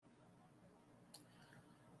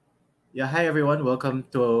Yeah, hi everyone. Welcome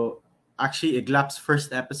to actually Iglap's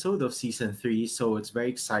first episode of season three. So it's very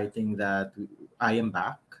exciting that I am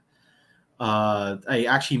back. I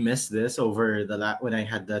actually missed this over when I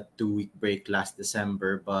had that 2 week break last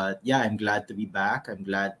December. But yeah, I'm glad to be back. I'm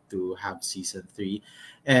glad to have season three,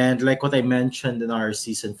 and like what I mentioned in our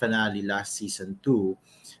season finale last season two,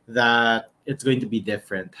 that it's going to be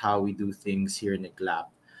different how we do things here in Iglap.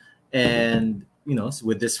 And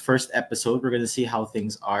with this first episode, we're going to see how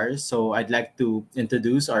things are. So I'd like to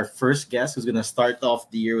introduce our first guest who's going to start off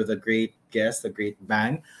the year with a great guest, a great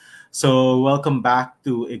bang. So welcome back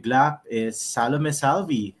to Iglap is Salome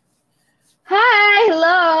Salvi. Hi,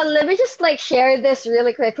 hello. Let me just share this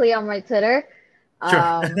really quickly on my Twitter. Sure.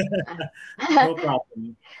 Um, No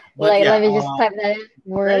problem. But like yeah, let me just type that in.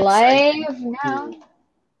 We're very exciting live now.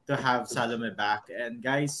 to have Salome back. And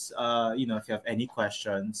guys, if you have any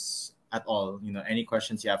questions at all, any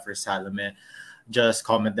questions you have for Salome, just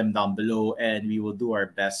comment them down below and we will do our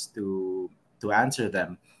best to answer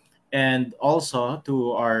them. And also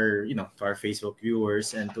to our to our Facebook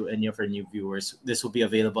viewers and to any of our new viewers, this will be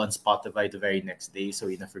available on Spotify the very next day. So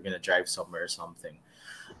if you're gonna drive somewhere or something,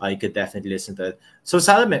 you could definitely listen to it. So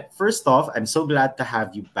Salome, first off, I'm so glad to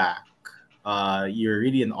have you back. You're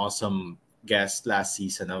really an awesome guest last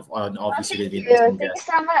season and Oh, obviously thank gonna be an you. awesome Thank you guest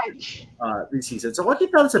so much. this season. So, what can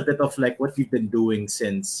you tell us a bit of like what you've been doing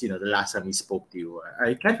since the last time we spoke to you?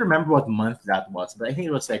 I can't remember what month that was, but I think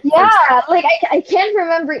it was like first half. Yeah, I can't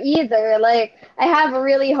remember either. Like I have a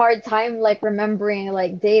really hard time remembering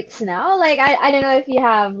dates now. I don't know if you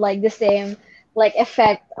have the same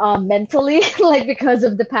effect mentally because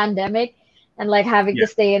of the pandemic and having Yeah,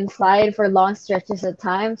 to stay inside for long stretches of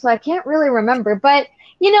time. So I can't really remember. But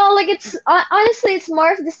it's honestly it's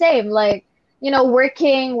more of the same.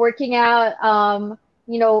 Working out,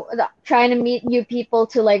 trying to meet new people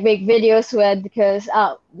to make videos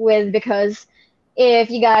because if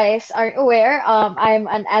you guys aren't aware, I'm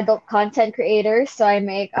an adult content creator, so I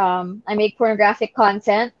make pornographic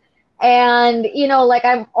content, and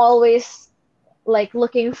I'm always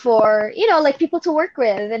looking for people to work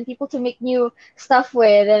with and people to make new stuff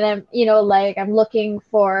with, and I'm looking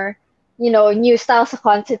for new styles of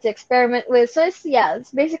content to experiment with. So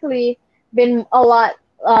it's basically been a lot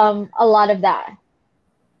of that.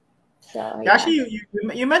 So yeah. yeah. Actually,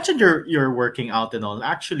 you mentioned you're working out and all.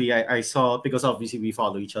 Actually, I saw because obviously we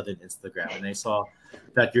follow each other on Instagram, and I saw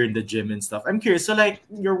that you're in the gym and stuff. I'm curious. So, like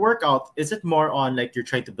your workout, is it more on like you're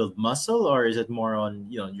trying to build muscle, or is it more on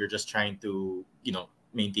you're just trying to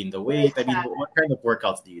maintain the weight? I mean, what kind of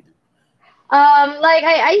workouts do you do?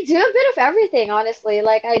 I do a bit of everything, honestly.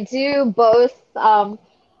 Like I do both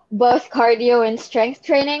cardio and strength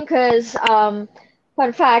training because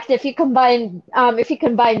fun fact, if you combine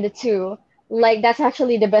the two, that's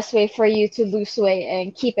actually the best way for you to lose weight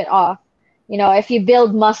and keep it off. If you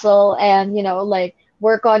build muscle and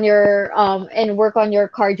work on your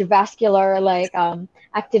cardiovascular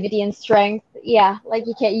activity and strength, yeah,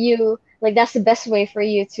 that's the best way for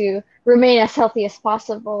you to remain as healthy as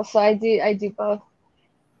possible. So I do both.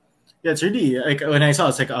 Yeah, it's really like when I saw,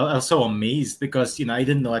 it's like I was so amazed because I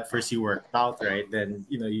didn't know at first you worked out, right? Then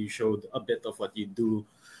you showed a bit of what you do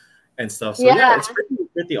and stuff. So yeah, Yeah. it's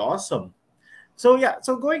pretty awesome. So yeah,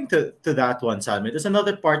 so going to that one, Salman, there's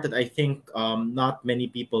another part that I think not many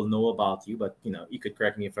people know about you, but you could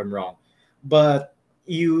correct me if I'm wrong. But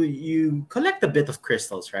you collect a bit of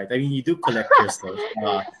crystals, right? I mean, you do collect crystals.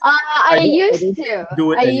 I I used don't to.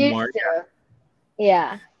 do it I used anymore. to.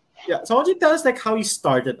 Yeah. Yeah. So why don't you tell us like how you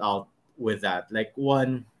started out with that? Like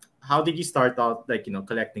one, how did you start out like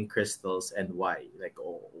collecting crystals and why? Like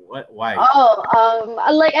why?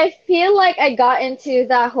 I feel like I got into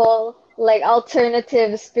that whole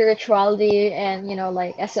alternative spirituality and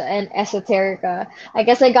and esoterica. I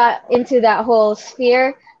guess I got into that whole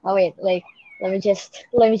sphere. Oh wait, let me just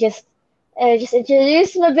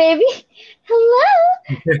introduce my baby.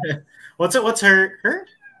 Hello. What's her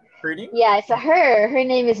name? Yeah, it's a her. Her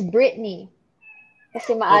name is Brittany.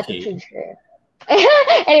 Kasi Okay. ma-attitude her.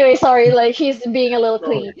 Anyway, sorry, she's being a little No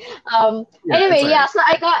clingy. worries. Yeah, it's Anyway, yeah,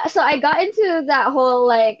 alright. so I got into that whole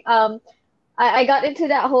I got into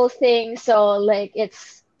that whole thing. So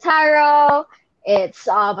it's tarot, it's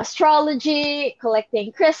astrology,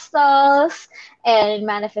 collecting crystals, and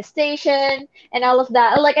manifestation, and all of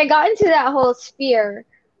that. I got into that whole sphere.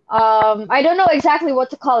 I don't know exactly what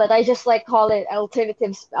to call it. I just call it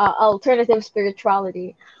alternative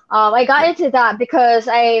spirituality. I got Yeah. into that because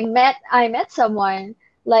I met someone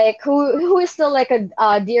who is still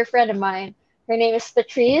a dear friend of mine. Her name is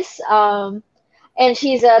Patrice. And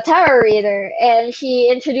she's a tarot reader, and she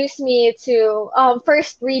introduced me to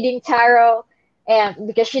first reading tarot, and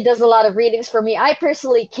because she does a lot of readings for me. I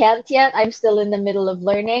personally can't yet. I'm still in the middle of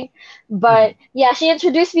learning. But Mhm. yeah, she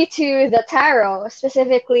introduced me to the tarot,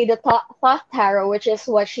 specifically the Thoth tarot, which is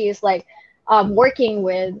what she is like working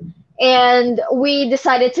with. And we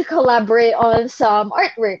decided to collaborate on some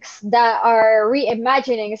artworks that are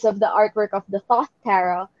reimaginings of the artwork of the Thoth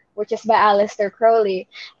tarot, which is by Aleister Crowley.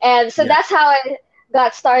 And so Yeah. that's how I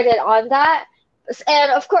got started on that.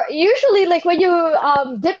 And of course, usually, like when you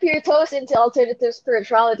dip your toes into alternative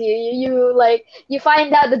spirituality, you like you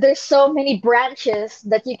find out that there's so many branches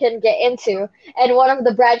that you can get into. And one of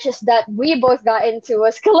the branches that we both got into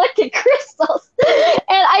was collecting crystals.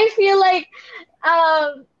 And I feel like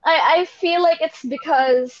it's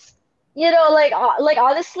because like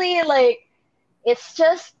honestly, like it's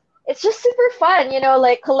just it's just super fun,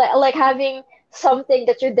 like like having something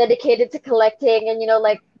that you're dedicated to collecting, and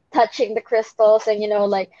like touching the crystals, and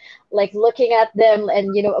like looking at them,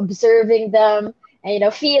 and observing them,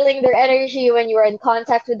 and feeling their energy when you are in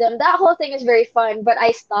contact with them. That whole thing is very fun, but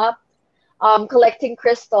I stopped collecting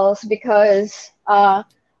crystals because I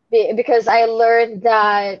learned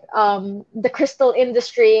that the crystal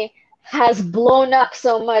industry has blown up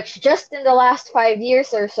so much just in the last 5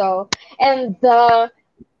 years or so, and the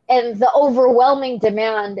overwhelming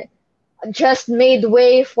demand just made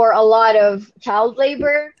way for a lot of child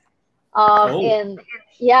labor Oh, in I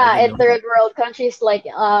yeah, didn't in know that. third world countries like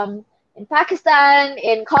in Pakistan,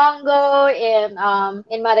 in Congo, in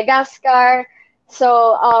Madagascar.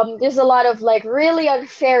 So there's a lot of like really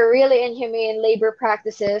unfair, really inhumane labor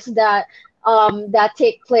practices that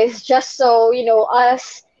take place just so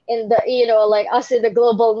us in the like us in the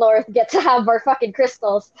global north get to have our fucking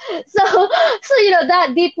crystals. So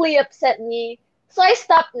that deeply upset me. So I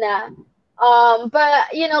stopped na. But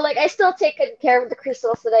like I still take good care of the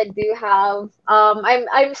crystals that I do have.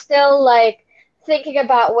 I'm still like thinking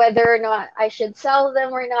about whether or not I should sell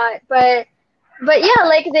them or not. But yeah,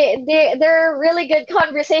 like they're really good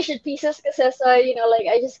conversation pieces because like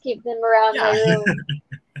I just keep them around my Yeah. room.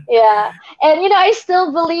 Yeah. And I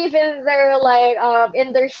still believe in their like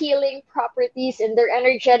in their healing properties, in their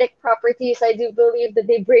energetic properties. I do believe that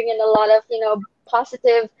they bring in a lot of,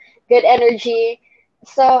 positive, good energy.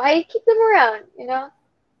 So I keep them around.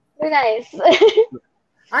 They're nice.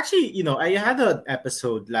 Actually, I had an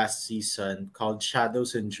episode last season called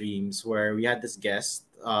Shadows and Dreams where we had this guest,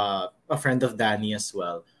 a friend of Danny as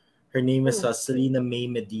well. Her name is Mm. Selena May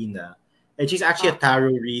Medina. And she's actually a Ah.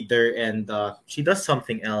 tarot reader, and she does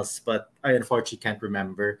something else, but I unfortunately can't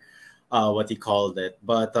remember what he called it.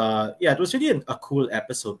 But yeah, it was really a cool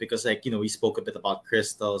episode because, like, we spoke a bit about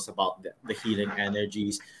crystals, about the healing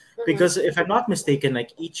energies. Mhm. Because if I'm not mistaken,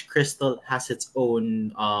 like each crystal has its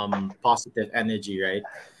own positive energy, right?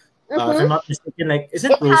 If I'm Mhm. not mistaken, like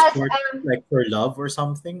isn't It rose has quartz like for love or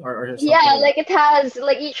something, or something yeah, like that? like it has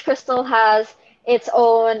like each crystal has its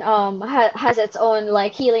own has its own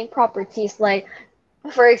like healing properties. Like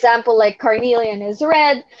for example, like carnelian is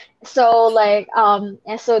red, so like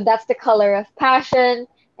and so that's the color of passion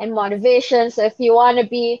and motivation. So if you want to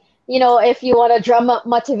be, if you want to drum up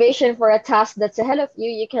motivation for a task that's ahead of you,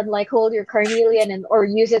 you can like hold your carnelian and or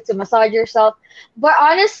use it to massage yourself. But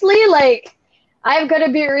honestly, like I'm gonna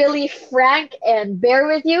be really frank and bear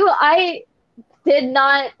with you. I did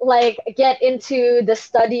not like get into the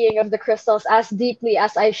studying of the crystals as deeply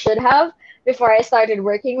as I should have before I started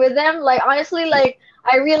working with them. Like honestly, like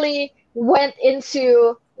I really went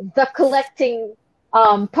into the collecting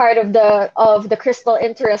part of the crystal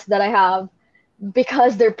interest that I have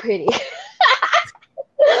because they're pretty.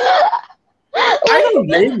 I like don't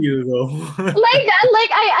blame you though.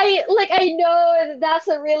 like I know that's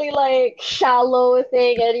a really like shallow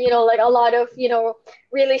thing, and like a lot of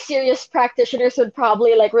really serious practitioners would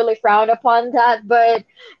probably like really frown upon that, but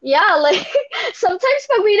yeah, like sometimes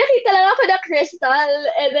pag may nakita lang ako na crystal,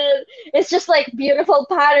 and then it's just like beautiful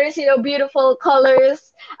patterns, beautiful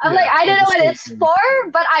colors. I'm like, Yeah, I I don't know just what don't it's think for,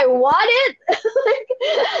 so. but I want it.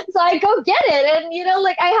 So I go get it, and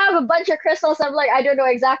like I have a bunch of crystals. I'm like, I don't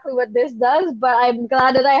know exactly what this does, but I'm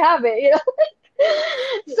glad that I have it.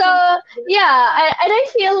 So yeah, and I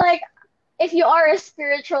feel like if you are a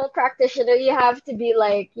spiritual practitioner, you have to be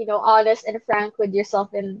like honest and frank with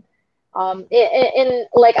yourself in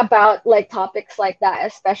like about like topics like that,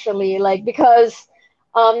 especially like because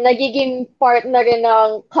nagiging part na rin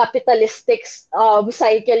ng capitalistic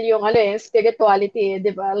cycle yung spirituality,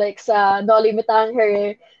 'di ba? Like sa Dolly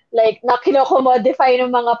Mitangher, like na kino-commodify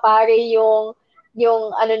ng mga pare yung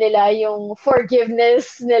ano nila, yung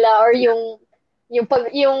forgiveness nila, or yung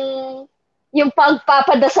pag yung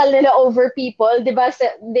pagpapadasal nila over people, 'di ba?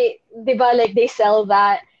 They 'di ba like they sell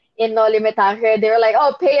that in No Limitaje. They were like,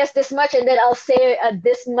 "Oh, pay us this much, and then I'll say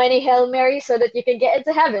this many Hail Marys so that you can get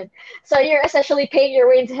into heaven." So you're essentially paying your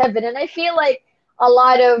way into heaven, and I feel like a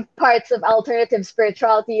lot of parts of alternative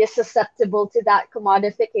spirituality is susceptible to that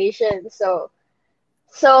commodification.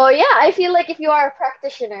 So yeah, I feel like if you are a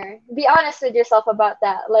practitioner, be honest with yourself about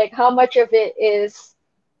that. Like how much of it is,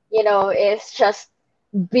 is just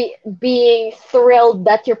being thrilled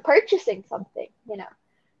that you're purchasing something.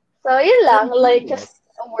 So yun So lang, I'm like just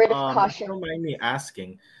curious. a word of If you caution. don't mind me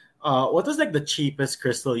asking, what was like the cheapest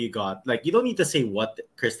crystal you got? Like you don't need to say what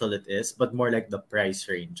crystal it is, but more like the price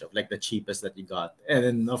range of like the cheapest that you got. And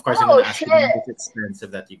then of course I'm gonna Oh ask shit. you the most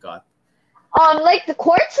expensive that you got. Like the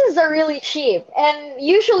quartzes are really cheap, and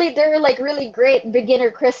usually they're like really great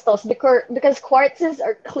beginner crystals because quartzes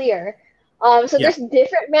are clear. So Yeah.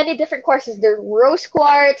 there's many different quartzes. There's rose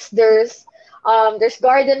quartz, there's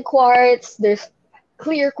garden quartz, there's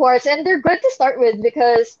clear quartz, and they're good to start with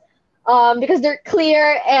because they're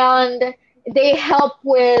clear and they help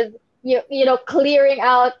with clearing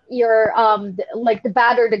out your like the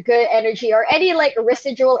bad or the good energy or any like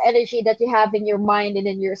residual energy that you have in your mind and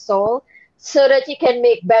in your soul so that you can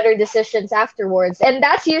make better decisions afterwards. And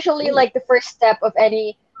that's usually Oh, like the first step of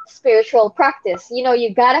any spiritual practice. You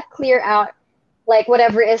gotta clear out like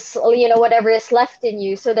whatever is left in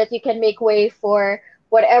you so that you can make way for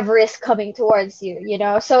whatever is coming towards you.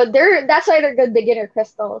 So that's why they're good beginner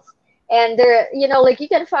crystals. And like you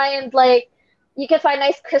can find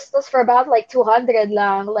nice crystals for about like 200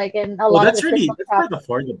 lang, like in a oh, lot of the crystal that's quite shops.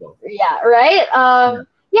 affordable. Yeah, right? Yeah.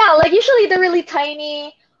 Yeah, like usually they're really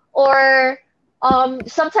tiny or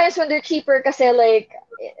sometimes when they're cheaper kasi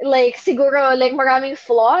like siguro like maraming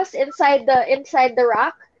flaws inside the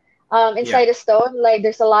rock, Yeah. inside the stone. Like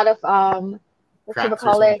there's a lot of what you Cracks or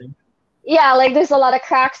call it? something. Yeah, like there's a lot of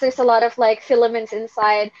cracks, there's a lot of like filaments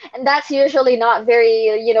inside, and that's usually not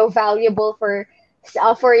very, valuable for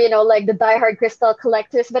like the diehard crystal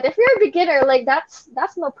collectors. But if you're a beginner, like that's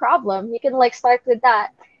no problem. You can like start with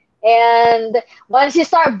that. And once you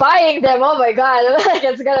start buying them, oh my God, like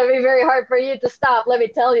it's gonna be very hard for you to stop, let me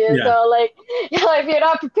tell you. Yeah. So like, if you're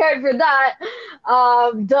not prepared for that,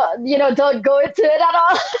 don't go into it at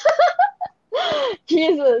all.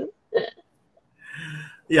 Jesus.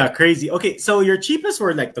 Yeah, crazy. Okay, so your cheapest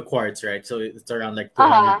were like the quartz, right? So it's around like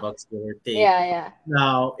 200 Uh-huh. bucks give or take. Yeah, yeah.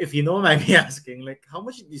 Now, if you don't mind me asking, like how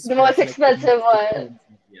much did you The spend most for like the expensive most one.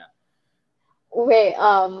 expensive? Yeah. Wait,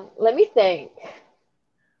 let me think.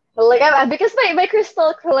 Like, Okay. because my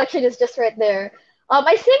crystal collection is just right there.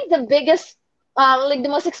 I think the biggest, like the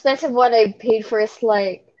most expensive one I paid for is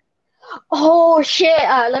like, oh shit.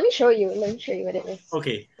 Let me show you. Let me show you what it is.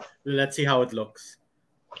 Okay. Let's see how it looks.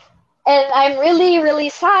 And I'm really, really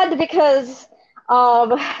sad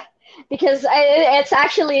um, it's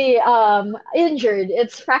actually injured.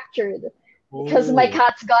 It's fractured because my Oh.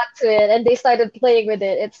 cats got to it and they started playing with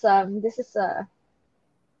it. This is a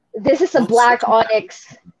Oh, it's black such a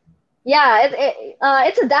onyx. Yeah,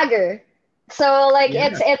 it's a dagger. So like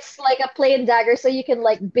it's yeah. it's like a plain dagger, so you can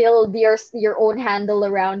like build your own handle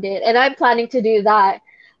around it. And I'm planning to do that,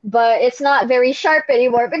 but it's not very sharp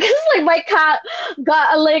anymore because like my cat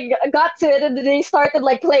got to it and they started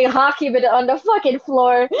like playing hockey with it on the fucking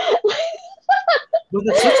floor. But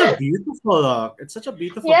it's such a beautiful it's such a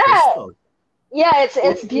beautiful Yeah, crystal. yeah, it's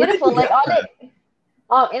Where did beautiful. you Like get on that? it,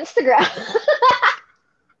 on Instagram.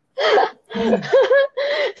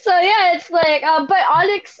 So yeah, it's like but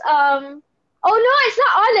onyx oh no, it's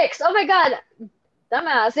not onyx. Oh my God,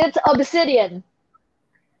 dumbass. It's obsidian.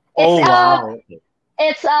 It's Oh wow. Okay.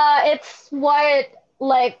 it's what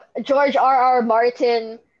like George R. R.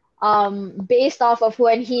 Martin based off of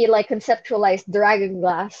when he like conceptualized dragon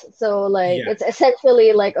glass. So like Yeah. it's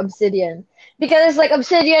essentially like obsidian because like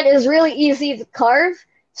obsidian is really easy to carve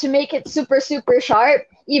to make it super super sharp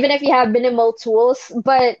even if you have minimal tools,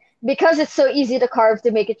 but because it's so easy to carve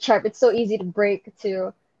to make it sharp, it's so easy to break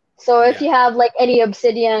too. So if Yeah. you have like any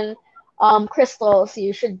obsidian crystals,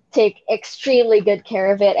 you should take extremely good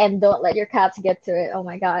care of it and don't let your cats get to it. Oh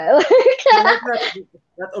my God. So like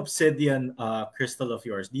that obsidian crystal of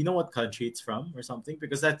yours, do you know what country it's from or something?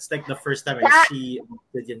 Because that's like the first time I That see an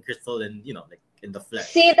obsidian crystal in, like in the see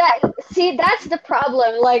flesh. that see that's the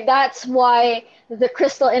problem. Like that's why the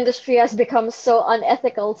crystal industry has become so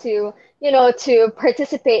unethical to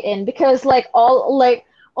participate in because like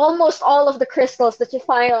almost all of the crystals that you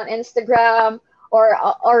find on Instagram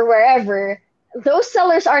or wherever, those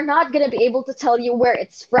sellers are not going to be able to tell you where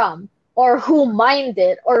it's from or who mined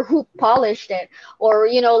it or who polished it or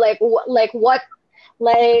like what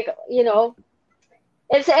like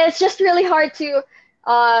it's just really hard to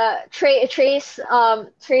trace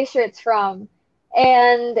where it's from.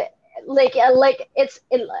 and like it's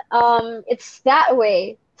that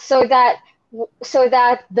way so that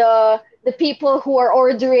the people who are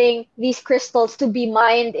ordering these crystals to be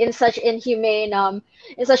mined in such inhumane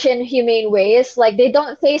ways, like they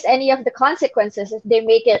don't face any of the consequences if they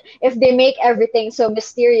make everything so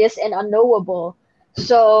mysterious and unknowable.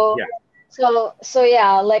 So Yeah. so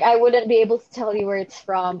yeah, like I wouldn't be able to tell you where it's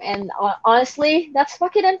from, and honestly, that's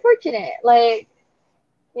fucking unfortunate. Like,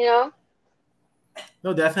 you know.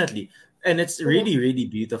 No, definitely. And it's really, really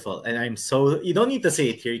beautiful. And I'm so you don't need to say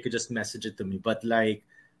it here. You could just message it to me. But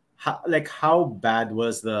how bad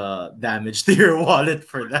was the damage to your wallet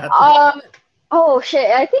for that? Um. Oh shit.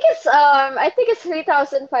 I think it's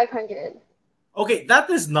 3,500. Okay, that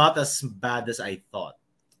is not as bad as I thought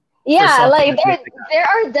for Yeah, something like that looks like there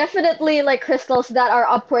are definitely like crystals that are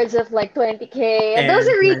upwards of like 20K. And those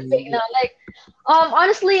that. are really big 10, now. Like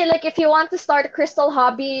honestly, like if you want to start a crystal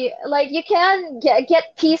hobby, like you can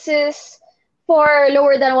get pieces for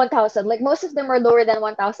lower than 1,000. Like most of them are lower than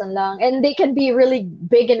 1,000 lang, and they can be really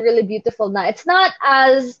big and really beautiful now. It's not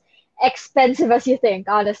as expensive as you think,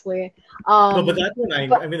 honestly. No, but Um, that one,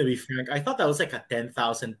 but I'm gonna be frank. I thought that was like a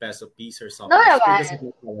 10,000 peso piece or no, something, just because naman.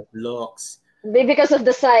 of how it looks. Because of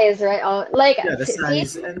the size, right? Oh, like, Yeah, the see,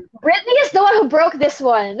 size, and Brittany is the one who broke this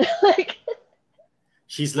one. Like,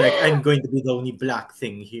 she's like, I'm going to be the only black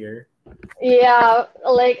thing here. yeah,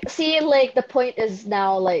 like, see, like, the point is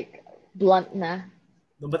now, like, blunt na.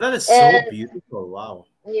 No, but that is so And, beautiful. Wow,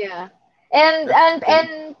 yeah. And, that's and, so,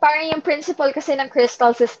 and parang yung principle kasi ng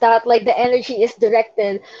crystals is that, like, the energy is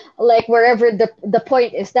directed, like, wherever the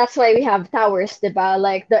point is. That's why we have towers, diba?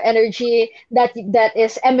 Like, the energy that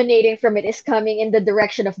is emanating from it is coming in the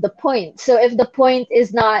direction of the point. So if the point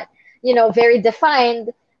is not, very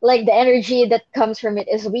defined, like, the energy that comes from it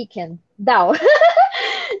is weakened. Dao.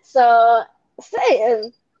 So, say, yeah.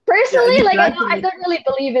 And personally, you like, plan to I make don't really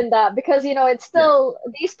believe in that because, it's yeah. still,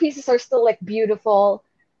 these pieces are still, like, beautiful,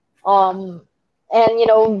 um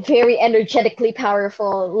and very energetically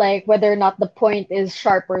powerful, like whether or not the point is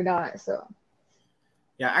sharp or not. So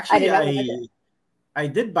Yeah, I actually, don't know. I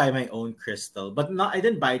did buy my own crystal, but not I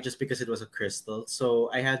didn't buy it just because it was a crystal.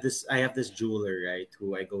 So I have this jeweler, right,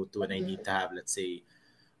 who I go to when I need to have, let's say,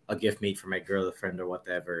 a gift made for my girlfriend or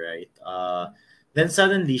whatever, right? Then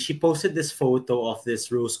suddenly she posted this photo of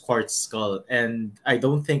this rose quartz skull, and I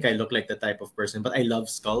don't think I look like the type of person, but I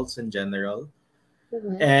love skulls in general.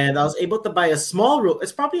 Mhm. And I was able to buy a small rope.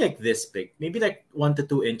 It's probably like this big, maybe like 1 to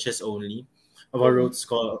 2 inches only of Mhm.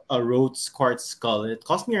 a Rhodes quartz skull. It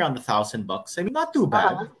cost me around $1,000. I mean, not too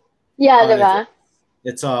Uh-huh. bad. Yeah, If diba?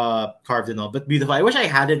 it's carved and all, but beautiful. I wish I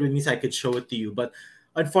had it with me so I could show it to you, but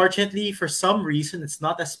unfortunately, for some reason, it's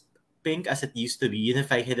not as pink as it used to be. Even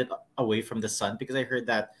if I hid it away from the sun, because I heard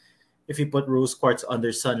that if you put rose quartz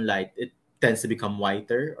under sunlight, it tends to become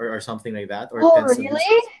whiter or something like that, or it Oh, tends to lose really?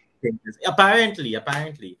 its pinkness. Apparently.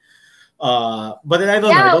 But then I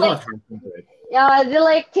don't know. I Yeah, don't know like what happened to it. yeah, they're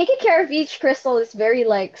like taking care of each crystal is very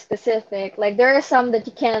like specific. Like there are some that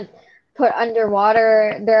you can't put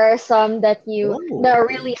underwater. There are some that Oh, are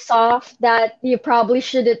really soft that you probably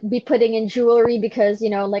shouldn't be putting in jewelry because,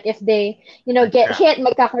 like if they, like get crap. hit,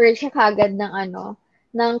 magkakaroon siya kagad ng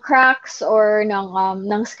ng cracks or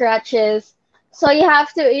ng scratches. So you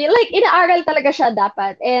have to, like, inaaral talaga siya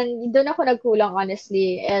dapat. And doon ako nagkulang,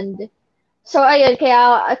 honestly. And so ayun,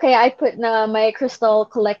 kaya I put na my crystal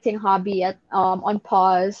collecting hobby on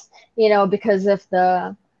pause, because of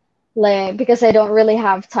the like because I don't really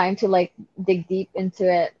have time to like dig deep into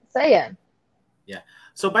it. So yeah. Yeah.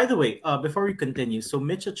 So by the way, before we continue, so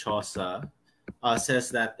Mitcha Chosa says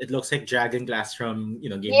that it looks like dragon glass from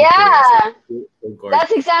Game of Thrones. Yeah, So gorgeous.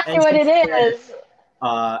 that's exactly And what she it said, is.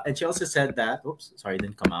 and she also said that. Oops, sorry, it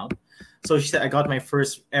didn't come out. So she said, "I got my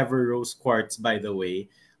first ever rose quartz, by the way.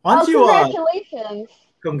 Why don't Oh, you congratulations.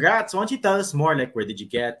 congrats? Why don't you tell us more? Like, where did you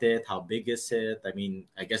get it? How big is it? I mean,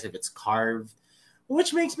 I guess if it's carved."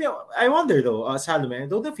 Which makes me, I wonder though, Salome, I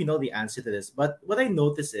don't know if you know the answer to this, but what I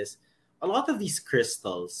notice is a lot of these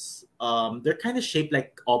crystals, they're kind of shaped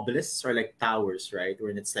like obelisks or like towers, right?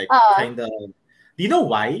 When it's like Uh, kind of, do you know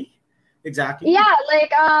why exactly? yeah,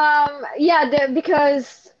 like yeah,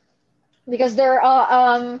 because they're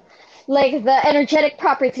like the energetic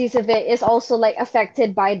properties of it is also like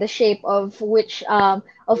affected by the shape of which Oh,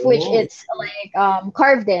 it's like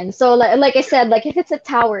carved in. So like I said, like if it's a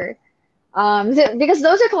tower, because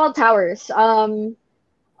those are called towers.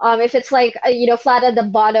 If it's like flat at the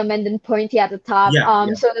bottom and then pointy at the top, yeah,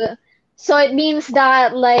 yeah, so it means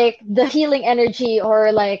that like the healing energy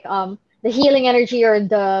or the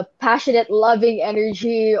passionate loving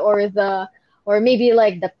energy or maybe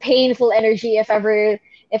like the painful energy, if ever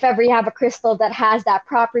if ever you have a crystal that has that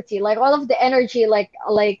property, like all of the energy like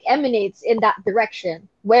emanates in that direction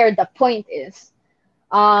where the point is.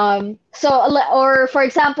 Or for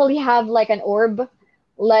example, you have like an orb,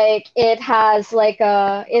 like it has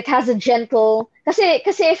a gentle, kasi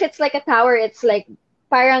if it's like a tower, it's like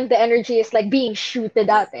parang the energy is like being shooted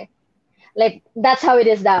out, eh. Like that's how it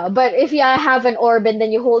is now. But if you have an orb and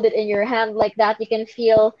then you hold it in your hand like that, you can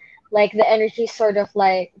feel like the energy sort of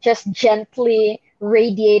like just gently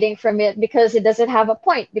radiating from it because it doesn't have a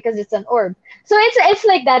point because it's an orb. So it's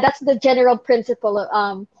like that. That's the general principle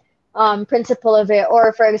of it.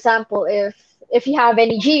 Or for example, if you have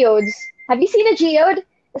any geodes, have you seen a geode?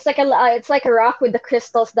 It's like a rock with the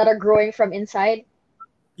crystals that are growing from inside.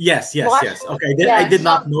 Yes, yes, Watch. yes. Okay, I Yeah. did So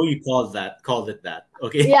not know you called it that.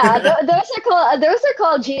 Okay. yeah, those are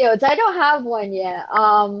called geodes. I don't have one yet.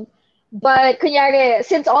 But kunyari,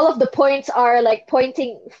 since all of the points are like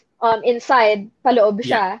pointing inside, paloob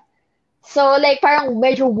Yeah. siya. So like parang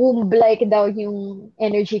medyo womb-like daw yung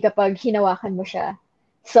energy kapag hinawakan mo siya.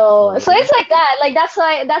 So Oh. it's like that. Like that's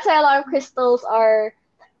why a lot of crystals are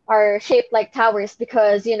shaped like towers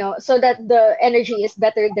because, so that the energy is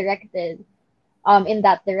better directed in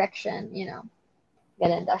that direction, you know.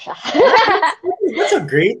 Ganun daw siya. That's a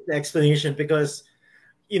great explanation because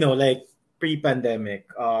like pre-pandemic,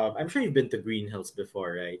 I'm sure you've been to Green Hills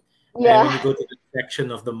before, right? And when Yeah. you go to the section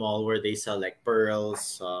of the mall where they sell like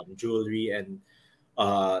pearls, jewelry, and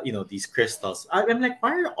these crystals, I'm like,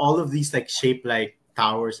 why are all of these like shaped like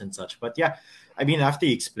towers and such? But yeah, I mean, after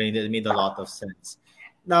you explained it, it made a lot of sense.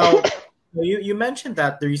 Now, you mentioned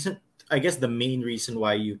that the reason, I guess, the main reason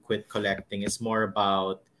why you quit collecting is more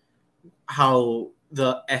about how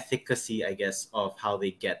the efficacy, I guess, of how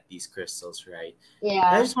they get these crystals, right?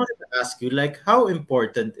 And I Yeah. just wanted to ask you, like, how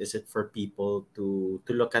important is it for people to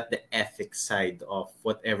look at the ethics side of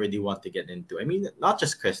whatever they want to get into? I mean, not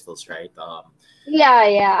just crystals, right? Yeah,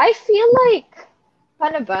 yeah. I feel like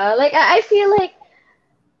paano ba? Like I feel like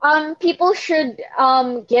people should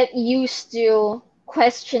get used to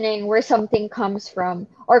questioning where something comes from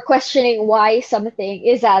or questioning why something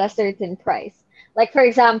is at a certain price. Like for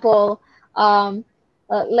example, um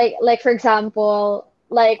like for example,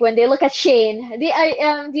 like when they look at Shane, do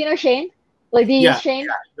you know Shane? Like do you use Yeah, Shane?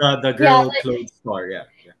 the Yeah, girl clothes store. Yeah,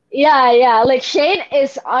 yeah, yeah. Like Shane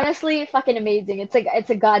is honestly fucking amazing. It's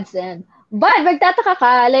a godsend. But magtataka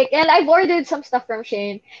ka, like, and I've ordered some stuff from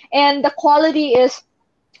Shane, and the quality is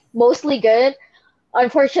mostly good.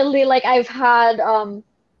 Unfortunately, like I've had a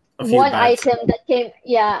few one bad. item that came,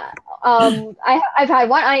 yeah, I've had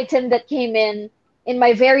one item that came in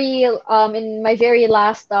my very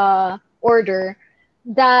last order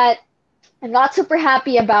that I'm not super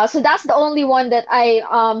happy about. So that's the only one that I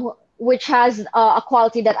which has a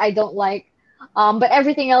quality that I don't like. But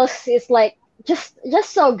everything else is like just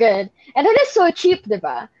so good, and it is so cheap,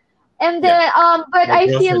 diba? And Yeah, then but my I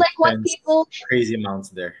feel girlfriend like what spends people crazy amounts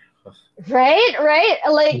there. Ugh. right?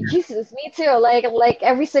 Like Yeah. Jesus, me too. Like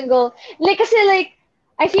every single like kasi like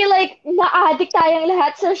I feel like na-addict tayong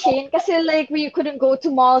lahat sa Shane kasi like we couldn't go to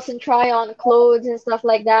malls and try on clothes and stuff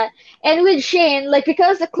like that. And with Shane, like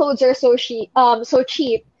because the clothes are so cheap,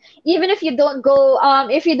 even if you don't go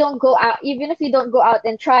out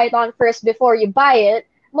and try it on first before you buy it,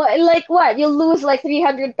 like what? You'll lose like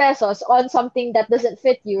 300 pesos on something that doesn't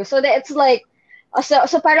fit you. So that it's like so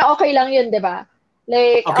parang okay lang yun, 'di ba?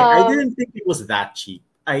 Like Okay, I didn't think it was that cheap.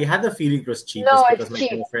 I had a feeling it was cheap no, just it's because my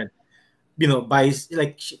cheap. girlfriend, buys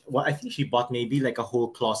like well, I think she bought maybe like a whole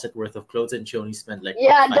closet worth of clothes, and she only spent like what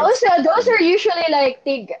Yeah, five. those are usually like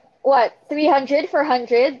think what 300 for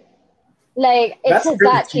 100. Like it's That's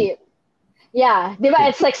pretty that cheap. cheap. Yeah, diba? Yeah,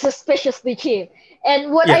 It's like suspiciously cheap.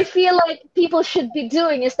 And what I yeah. feel like people should be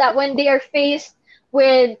doing is that when they are faced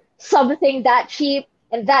with something that cheap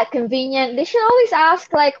and that convenient, they should always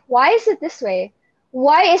ask like, why is it this way?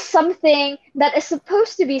 Why is something that is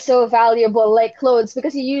supposed to be so valuable, like clothes,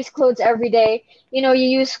 because you use clothes every day, you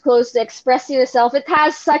use clothes to express yourself. It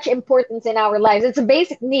has such importance in our lives. It's a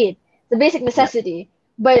basic need, it's a basic Yeah. necessity.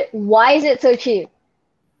 But why is it so cheap?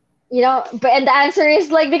 And the answer is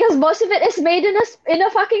like because most of it is made in a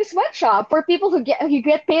fucking sweatshop for people who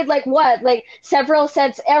get paid like what, like several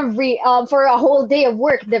cents every for a whole day of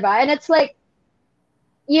work, diba? And it's like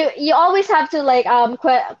you always have to like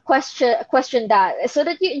question that so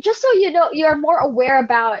that you know you're more aware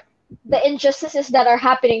about the injustices that are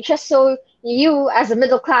happening, just so you as a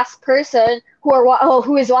middle class person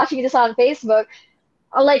who is watching this on Facebook,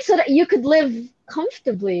 like so that you could live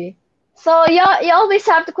comfortably. So you always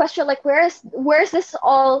have to question like where's this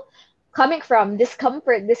all coming from? This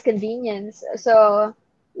comfort, this convenience. So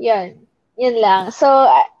yeah, yun lang. So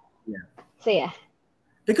Yeah. yeah.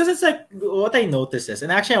 Because it's like what I noticed is,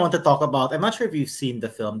 and actually I want to talk about. I'm not sure if you've seen the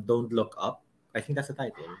film "Don't Look Up." I think that's the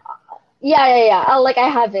title. Yeah, yeah, yeah. Like I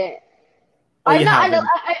haven't. Oh, you I, haven't?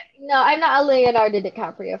 no, I'm not a Leonardo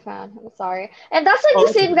DiCaprio fan. I'm sorry. And that's like Oh,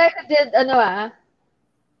 the it's same okay. guy who did ano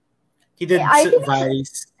He did I think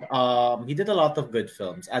Vice. He did a lot of good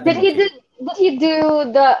films. did Adam he McKay. did he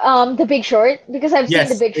do the Big Short? Because I've seen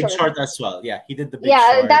the Yes, Big Big Short. Short as well. Yeah, he did The Big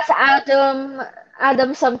Yeah, Short. that's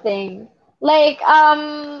Adam something. Like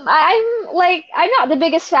I'm not the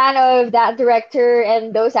biggest fan of that director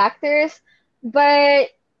and those actors, but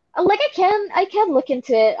like I can look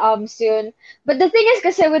into it soon. But the thing is,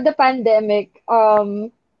 kasi with the pandemic,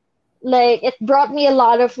 like it brought me a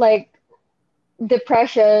lot of like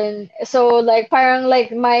depression. So like parang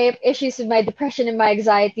like my issues with my depression and my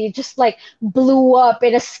anxiety just like blew up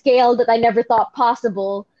in a scale that I never thought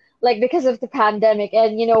possible. Like because of the pandemic,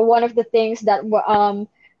 and one of the things that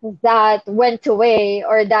went away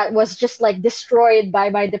or that was just like destroyed by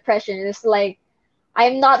my depression is like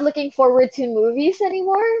I'm not looking forward to movies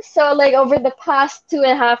anymore. So like over the past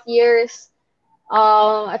 2.5 years,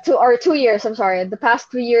 2 years, I'm sorry, the past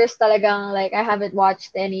 2 years talagang like I haven't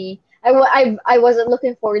watched any. I wasn't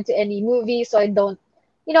looking forward to any movies, so I don't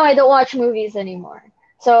watch movies anymore.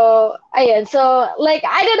 So ayan, so like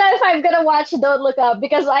I don't know if I'm gonna watch Don't Look Up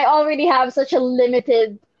because I already have such a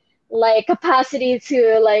limited like capacity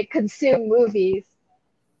to like consume movies.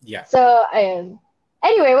 Yeah, So ayan.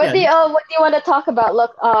 Anyway, yeah, what do you want to talk about?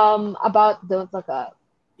 About Don't Look Up.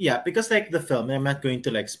 yeah. Because like the film, I'm not going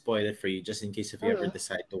to like spoil it for you, just in case if you ever Mm-hmm.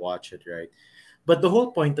 decide to watch it, right? But the whole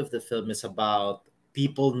point of the film is about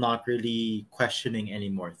people not really questioning any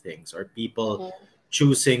more things, or people Mm-hmm.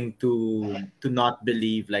 choosing to not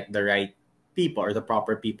believe like the right people or the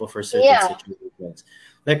proper people for certain Yeah, situations.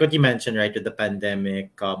 Like what you mentioned, right, with the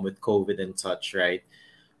pandemic, with COVID and such, right?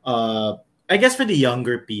 uh I guess for the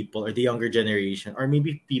younger people or the younger generation, or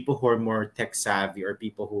maybe people who are more tech savvy, or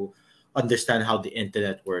people who understand how the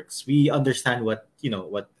internet works, we understand what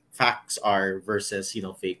what facts are versus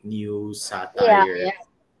fake news, yeah, satire, yeah,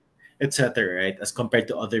 etc., right? As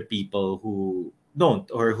compared to other people who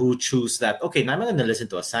don't, or who choose that, okay, now I'm not going to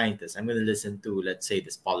listen to a scientist, I'm going to listen to, let's say,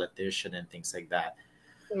 this politician and things like that.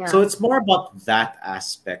 So yeah. it's more about that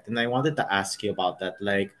aspect, and I wanted to ask you about that.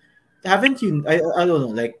 Like, haven't you? I don't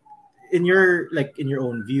know. Like, in your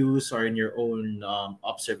own views or in your own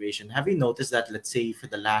observation, have you noticed that, let's say, for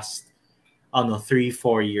the last, I don't know, 3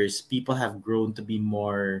 4 years, people have grown to be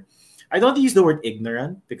more. I don't use the word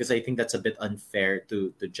ignorant because I think that's a bit unfair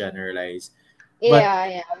to generalize. But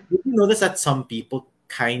Yeah, yeah. did you notice that some people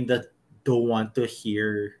kind of don't want to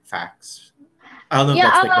hear facts? I don't know if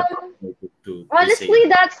Yeah, that's like the best way to say honestly,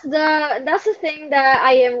 that. that's the thing that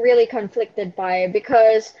I am really conflicted by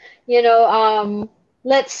because,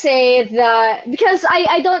 let's say that because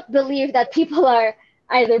I don't believe that people are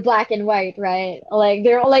either black and white, right? Like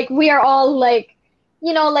they're like we are all like,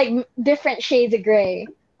 like different shades of gray.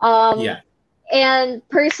 Um, Yeah. and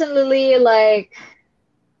personally, like,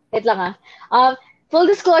 wait lang ah. Full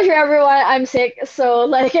disclosure, everyone, I'm sick, so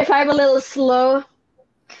like if I'm a little slow,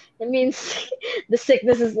 it means the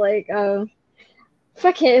sickness is like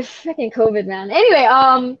fucking COVID, man. Anyway,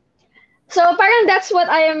 so parang that's what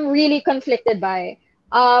I am really conflicted by.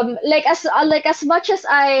 Like as much as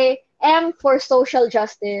I am for social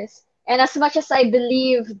justice, and as much as I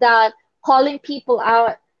believe that calling people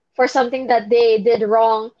out for something that they did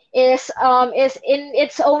wrong is in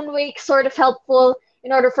its own way sort of helpful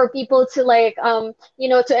in order for people to like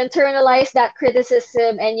to internalize that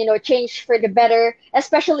criticism and change for the better,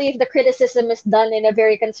 especially if the criticism is done in a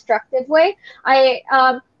very constructive way. I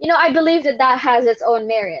believe that that has its own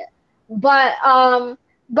merit. But on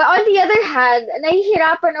the other hand,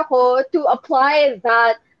 nahihirapan ako to apply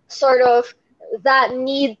sort of that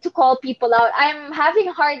need to call people out. I'm having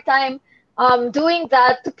a hard time doing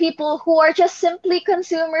that to people who are just simply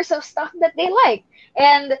consumers of stuff that they like.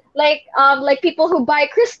 And like people who buy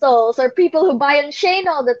crystals, or people who buy on Shane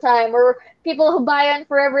all the time, or people who buy on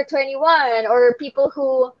Forever 21, or people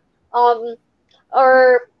um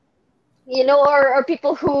or or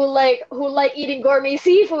people who like eating gourmet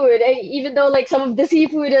seafood, even though like some of the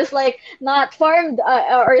seafood is like not farmed,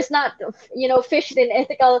 or is not fished in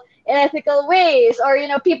ethical ways, or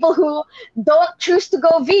people who don't choose to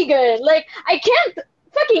go vegan. Like I can't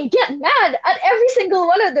fucking get mad at every single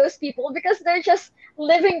one of those people because they're just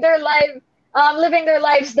living their lives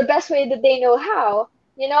the best way that they know how,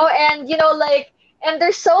 and like, and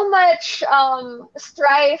there's so much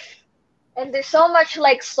strife, and there's so much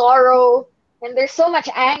like sorrow, and there's so much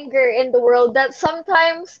anger in the world that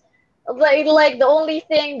sometimes like the only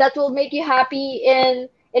thing that will make you happy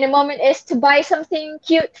in a moment is to buy something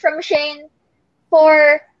cute from Shane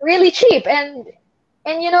for really cheap. And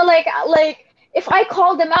like if I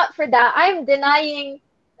call them out for that, I'm denying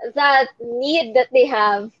that need that they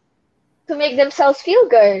have to make themselves feel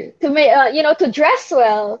good, to make to dress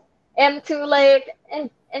well, and to like and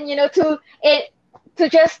to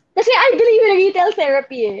just kasi I believe in retail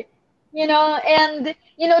therapy, and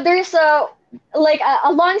there's a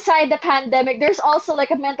alongside the pandemic, there's also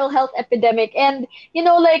like a mental health epidemic, and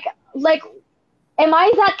like am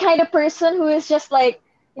I that kind of person who is just like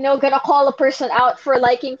gonna call a person out for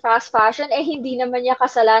liking fast fashion? Eh hindi naman niya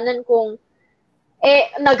kasalanan kung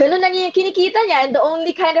na ganun lang yung kinikita niya, and the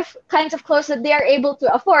only kinds of clothes that they are able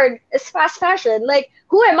to afford is fast fashion. Like,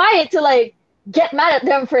 who am I to like get mad at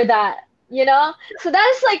them for that? So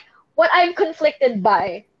that's like what I'm conflicted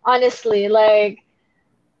by, honestly. Like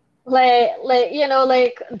do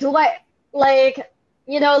I like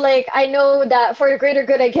I know that for the greater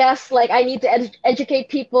good, I guess, like I need to educate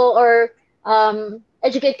people, or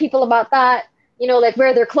educate people about that, like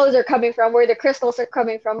where their clothes are coming from, where their crystals are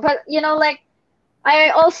coming from. But like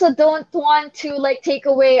I also don't want to like take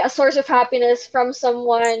away a source of happiness from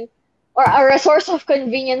someone, or a source of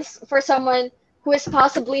convenience for someone who is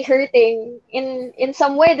possibly hurting in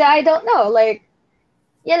some way that I don't know. Like,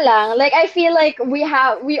 yun lang. Like I feel like we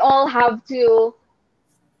all have to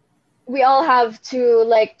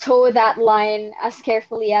like toe that line as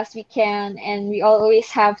carefully as we can, and we always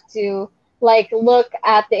have to like look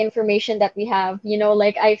at the information that we have.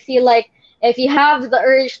 Like I feel like if you have the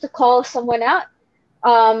urge to call someone out,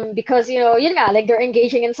 because like they're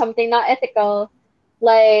engaging in something not ethical,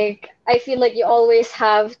 like I feel like you always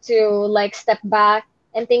have to like step back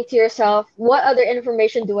and think to yourself, what other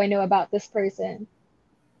information do I know about this person?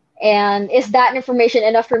 And is that information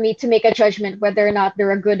enough for me to make a judgment whether or not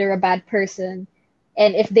they're a good or a bad person,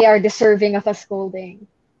 and if they are deserving of a scolding?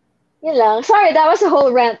 Yun lang. Sorry, that was a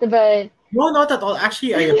whole rant, but No, not at all.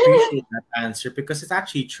 Actually, I appreciate that answer because it's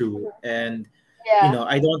actually true. And yeah.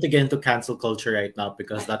 I don't want to get into cancel culture right now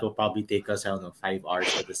because that will probably take us, I don't know, 5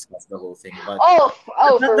 hours to discuss the whole thing. But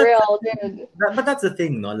For that's real, dude. but that's the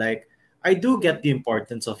thing, no? Like, I do get the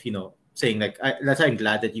importance of, saying like, that's why I'm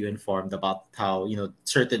glad that you informed about how,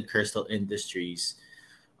 certain crystal industries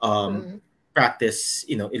um Mm-hmm. practice,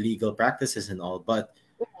 illegal practices and all. But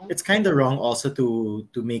it's kind of wrong also to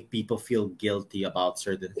make people feel guilty about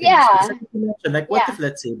certain things because Yeah, like you mentioned, like what yeah. if,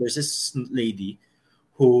 let's say, there's this lady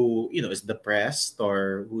who is depressed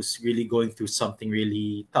or who's really going through something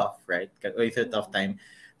really tough, right? Going through a tough time,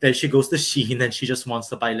 then she goes to Shein and she just wants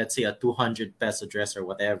to buy, let's say, a 200 peso dress or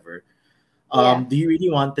whatever. Yeah. Do you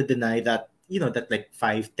really want to deny that, that like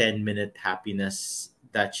 5-10 minute happiness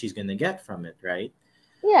that she's gonna get from it, right?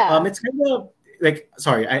 Yeah. It's kind of like,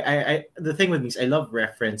 sorry, the thing with me is I love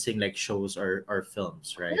referencing like shows or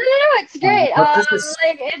films, No, right? no, no, it's great. But this is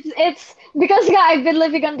Like it's because yeah, I've been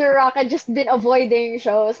living under a rock. I've just been avoiding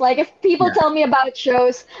shows. Like if people yeah, tell me about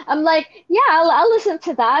shows, I'm like, yeah, I'll listen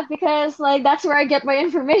to that because like that's where I get my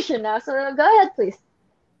information now. So go ahead, please.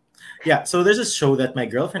 yeah. So there's a show that my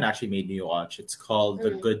girlfriend actually made me watch. It's called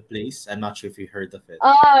The Mm. Good Place. I'm not sure if you heard of it.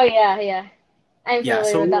 Oh yeah, yeah. I'm Yeah.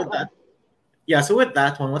 familiar So with that with one. that, yeah. So with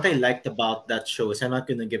that one, what I liked about that show is I'm not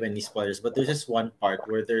gonna give any spoilers, but there's just one part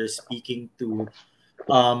where they're speaking to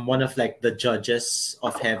one of like the judges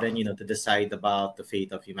of heaven, to decide about the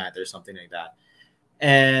fate of humanity or something like that.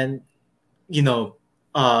 And you know,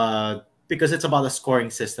 because it's about a scoring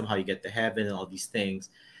system, how you get to heaven and all these things.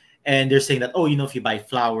 And they're saying that, oh, if you buy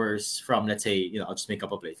flowers from, let's say, I'll just make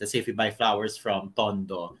up a place. Let's say if you buy flowers from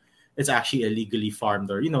Tondo, it's actually illegally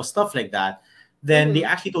farmed or, stuff like that. Then they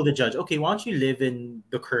Mm-hmm. actually told the judge, okay, why don't you live in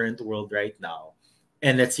the current world right now?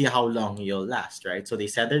 And let's see how long you'll last, right? So they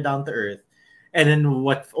send her down to Earth. And then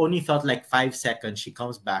what only felt like 5 seconds, she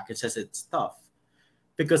comes back and says it's tough.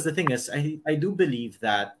 Because the thing is, I do believe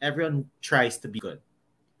that everyone tries to be good,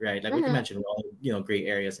 right? Like what you Mm-hmm. mentioned, we're all, gray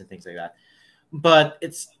areas and things like that. But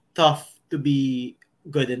it's tough to be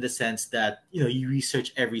good in the sense that, you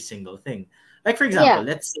research every single thing. Like for example,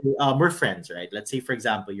 Yeah. let's say we're friends, right? Let's say for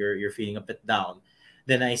example, you're feeling a bit down.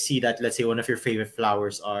 Then I see that, let's say, one of your favorite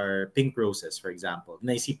flowers are pink roses, for example.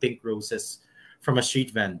 And I see pink roses from a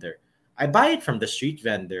street vendor. I buy it from the street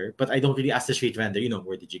vendor, but I don't really ask the street vendor,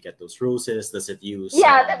 where did you get those roses? Does it use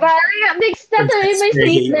Yeah, diba? Yeah, that's insect my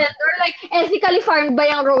spray? statement. Or like, ethically farmed ba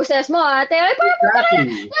yung roses mo, ate? Like, parang puta ka na,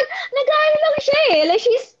 Exactly. nag-ano lang siya eh. Like,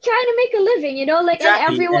 she's trying to make a living, like, and Exactly.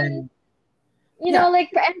 everyone, And yeah, like,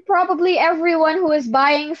 and probably everyone who is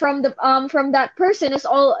buying from that person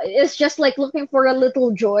is just like looking for a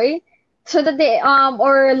little joy. so that they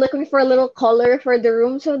or looking for a little color for the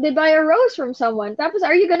room, so they buy a rose from someone. Tapos,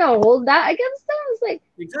 are you gonna hold that against them? It's like,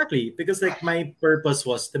 Exactly, because like my purpose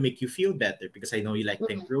was to make you feel better because I know you like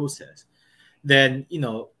pink mm, roses. Then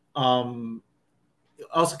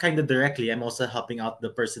also kind of directly, I'm also helping out the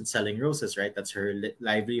person selling roses, right? That's her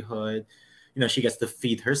livelihood. She gets to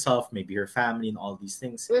feed herself, maybe her family, and all these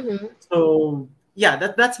things. mm-hmm. So yeah,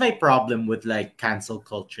 that's my problem with like cancel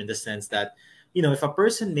culture in the sense that if a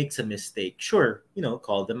person makes a mistake, sure,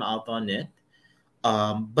 call them out on it,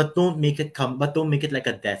 but don't make it like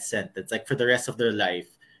a death sentence, like for the rest of their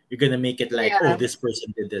life you're gonna make it like, oh, Yeah, this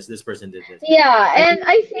person did this person did this. yeah, I and mean,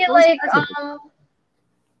 I feel always like positive.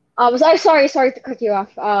 so I'm sorry to cut you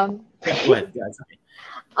off. Yeah, go ahead. Yeah, it's okay.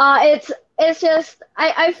 It's just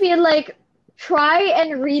I feel like try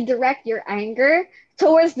and redirect your anger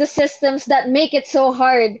towards the systems that make it so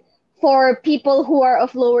hard for people who are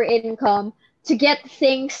of lower income to get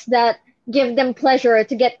things that give them pleasure,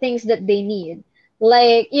 to get things that they need.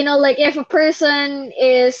 Like, like if a person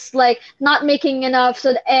is like not making enough,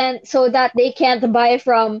 so that they can't buy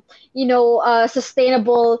from, a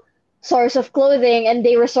sustainable source of clothing, and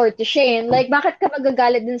they resort to Shane. Like, bakit ka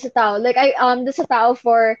magagalit din sa tao? Like, dun sa tao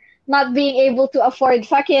for not being able to afford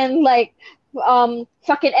fucking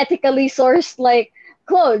ethically sourced like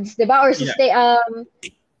clothes, diba? Or Yeah, sustain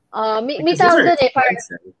may because those tawag are dun eh, parang,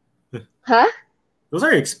 expensive. huh? Those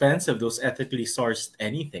are expensive, those ethically sourced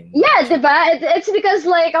anything Yeah, actually. diba? It's because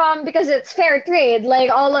because it's fair trade. Like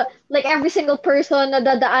like every single person na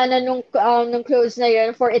dadaanan nung clothes na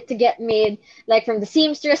yun for it to get made, like from the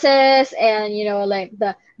seamstresses and like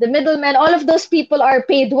the middlemen, all of those people are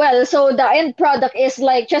paid well. So the end product is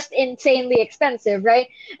like just insanely expensive, right?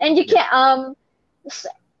 And you Yeah, can't s-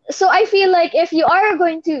 so I feel like if you are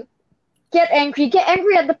going to get angry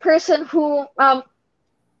at the person who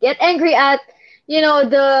get angry at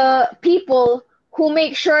the people who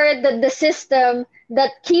make sure that the system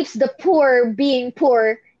that keeps the poor being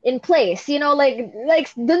poor in place,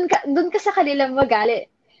 like dun ka sa kanila magalit,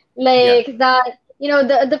 yeah, like that,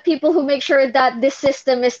 the people who make sure that this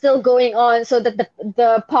system is still going on, so that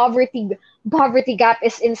the poverty gap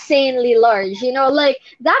is insanely large, like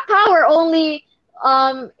that power only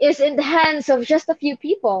is in the hands of just a few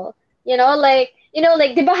people, like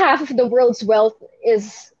the half of the world's wealth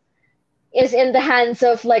is in the hands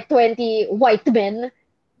of like 20 white men.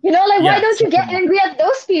 Like, why yeah. don't So, you get angry at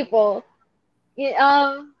those people?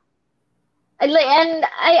 And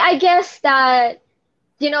I guess that,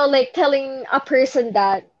 like telling a person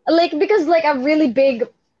that, like, because like a really big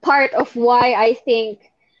part of why I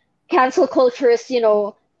think cancel culture is,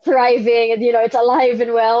 thriving and, it's alive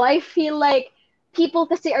and well, I feel like people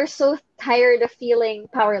kasi are so tired of feeling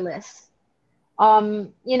powerless.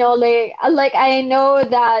 Like I know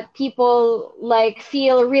that people like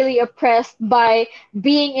feel really oppressed by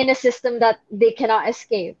being in a system that they cannot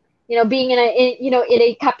escape, being in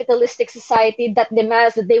a capitalistic society that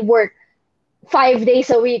demands that they work 5 days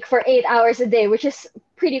a week for 8 hours a day, which is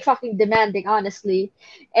pretty fucking demanding, honestly.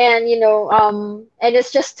 And and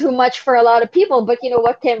it's just too much for a lot of people. But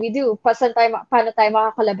what can we do? Paano tayo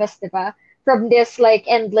makakalabas, diba? From this like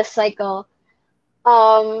endless cycle.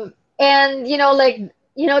 And like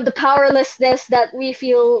the powerlessness that we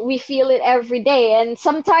feel it every day, and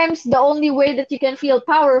sometimes the only way that you can feel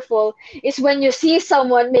powerful is when you see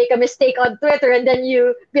someone make a mistake on Twitter, and then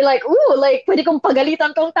you be like, ooh, like pwede kong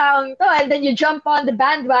pagalitan tong taong to, and then you jump on the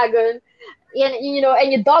bandwagon, and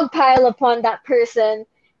you dogpile upon that person,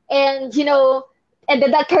 and and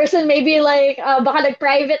then that person maybe like baka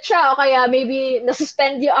nag-private siya, o kaya maybe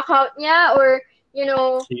nasuspend yung account niya, or you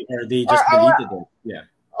know or they or just deleted it. Yeah,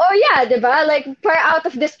 oh yeah, diba? Like par out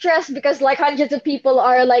of distress because like hundreds of people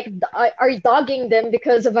are like are dogging them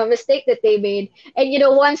because of a mistake that they made. And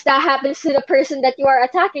once that happens to the person that you are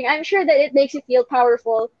attacking, I'm sure that it makes you feel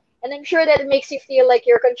powerful. And I'm sure that it makes you feel like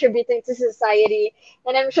you're contributing to society.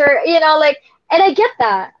 And I'm sure, like, and I get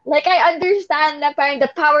that. Like I understand that parang the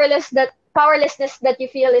powerlessness that you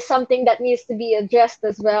feel is something that needs to be addressed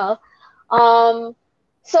as well. Um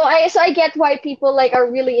so I get why people like are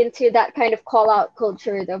really into that kind of call out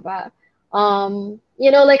culture, diba?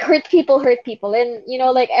 Like hurt people, and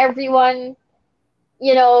like everyone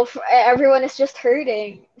is just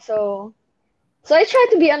hurting. So I try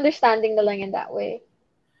to be understanding na lang in that way.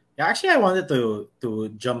 yeah. Actually, I wanted to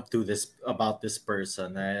jump to this about this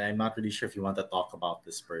person. I'm not really sure if you want to talk about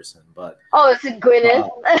this person, but Oh, is it Gwyneth?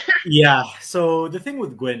 uh, yeah. So the thing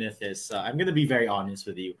with Gwyneth is, I'm gonna be very honest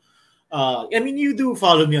with you. I mean, you do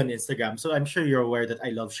follow me on Instagram, so I'm sure you're aware that I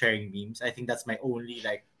love sharing memes. I think that's my only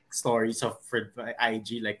like stories of for my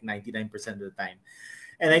IG like 99% of the time.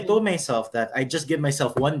 And I told Mhm. myself that I just give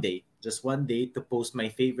myself one day. just one day to post my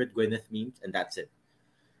favorite Gwyneth memes, and that's it.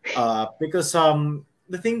 Because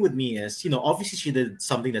the thing with me is, obviously she did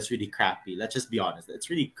something that's really crappy. Let's just be honest. It's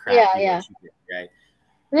really Yeah, crappy what yeah. she did, right?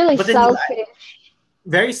 Really But then selfish.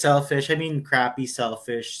 very selfish. I mean, crappy,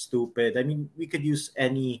 selfish, stupid. I mean, we could use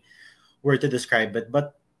any word to describe it,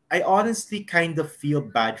 but I honestly kind of feel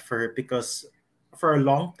bad for her because for a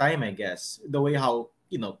long time, I guess, the way how,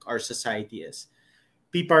 our society is,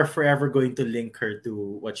 people are forever going to link her to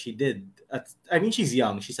what she did. I mean, she's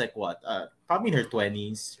young. She's like what? Probably in her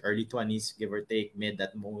 20s, early 20s, give or take, mid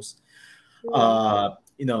at most. Mm.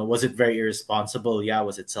 Was it very irresponsible? Yeah.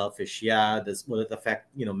 Was it selfish? Yeah. Will it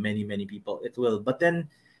affect, many, many people? It will. But then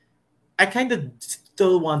I kind of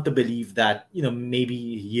still want to believe that, maybe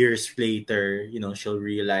years later, she'll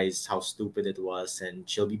realize how stupid it was and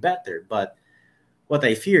she'll be better. But what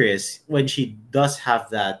I fear is when she does have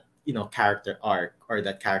that, character arc or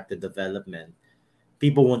that character development,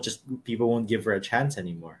 people won't give her a chance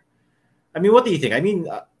anymore. I mean, what do you think? I mean,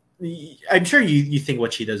 I'm sure you think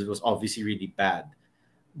what she does was obviously really bad,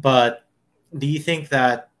 but do you think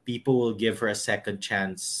that people will give her a second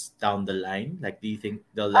chance down the line? Like, do you think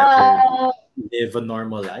they'll let her Uh, live a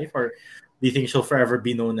normal life, or do you think she'll forever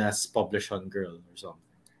be known as Publish on Girl or something?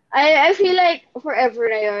 I feel like forever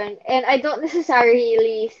na yun. And I don't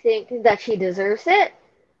necessarily think that she deserves it.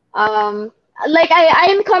 Um, like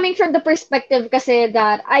I'm coming from the perspective kasi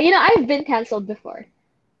that I've been canceled before.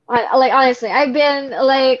 Like honestly, I've been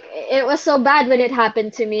like it was so bad when it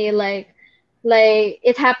happened to me. Like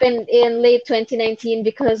it happened in late 2019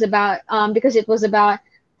 because it was about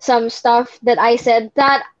some stuff that I said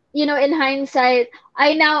that in hindsight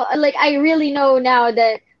I now like I really know now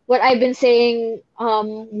that what I've been saying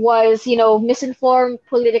was misinformed,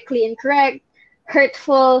 politically incorrect,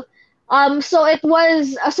 hurtful. So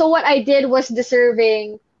what I did was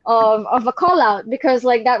deserving of a call out because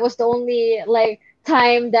like that was the only like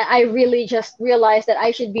time that I really just realized that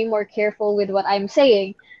I should be more careful with what I'm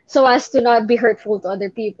saying so as to not be hurtful to other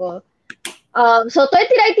people. So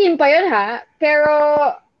 2019 pa yun ha,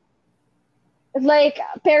 pero like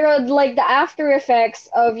the after effects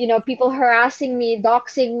of people harassing me,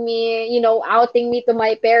 doxing me, outing me to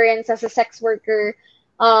my parents as a sex worker,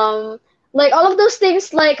 um like all of those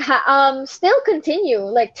things like still continue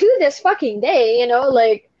like to this fucking day,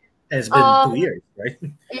 like And it's been um 2 years, right?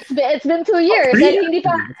 it's been 2 years and Three hindi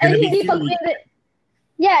pa actually. It's and gonna be hindi pa 3.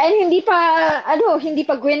 yeah, and hindi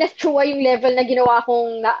pa Gwyneth Chua yung level na ginawa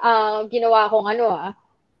kong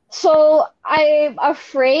So I'm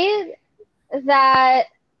afraid that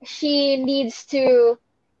she needs to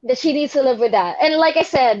she needs to live with that. And like I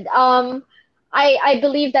said, I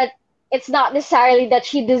believe that it's not necessarily that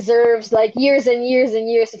she deserves like years and years and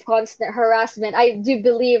years of constant harassment. I do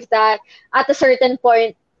believe that at a certain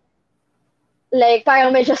point, like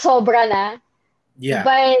parang medyo sobra na. Yeah.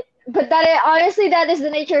 But honestly that is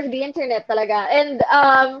the nature of the internet talaga.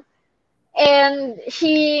 And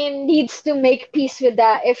she needs to make peace with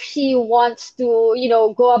that if she wants to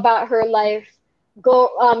go about her life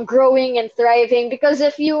growing and thriving, because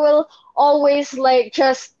if you will always like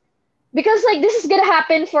just because like this is gonna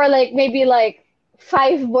happen for like maybe like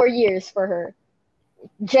 5 more years for her,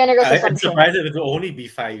 generous I'm assumption. surprised that it will only be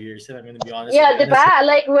 5 years, if I'm going to be honest with Yeah, you. Unless diba?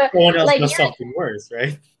 Like someone else like does something worse,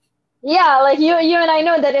 right? yeah, like you and I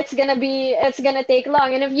know that it's gonna take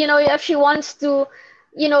long. And if she wants to,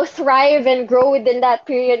 thrive and grow within that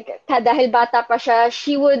period, dahil bata pa siya,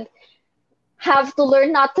 she would have to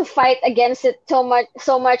learn not to fight against it so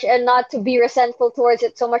much and not to be resentful towards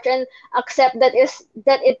it so much and accept that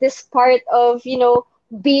it is part of,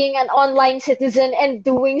 being an online citizen and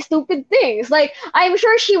doing stupid things. Like I'm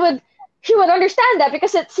sure she would understand that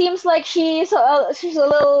because it seems like she's a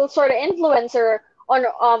little sort of influencer on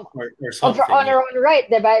Or of her, something. on Yeah. her own right,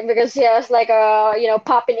 diba? Because she has like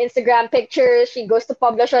popping Instagram pictures. She goes to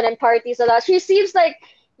publish on and parties a lot. She seems like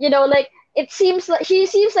like it seems like she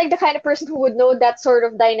seems like the kind of person who would know that sort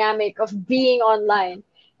of dynamic of being online,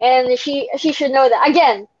 and she should know that.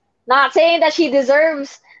 Again, not saying that she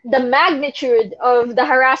deserves the magnitude of the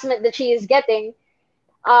harassment that she is getting.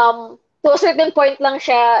 To a certain point lang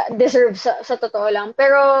siya deserves sa totoo lang.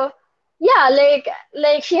 Pero yeah,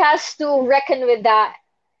 like she has to reckon with that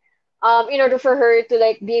in order for her to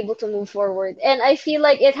like be able to move forward. And I feel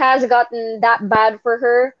like it has gotten that bad for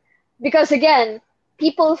her because again,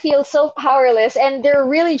 people feel so powerless and they're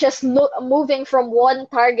really just moving from one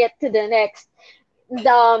target to the next.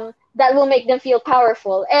 That will make them feel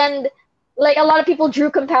powerful. And like a lot of people drew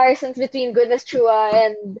comparisons between Goodness Chua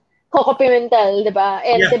and Coco Pimentel, diba?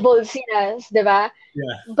 And Yeah. the Bolsinas, diba?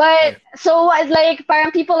 Yeah. But Right. so like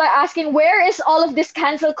parang people are asking where is all of this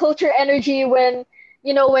cancel culture energy when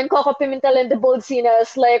when Coco Pimentel and the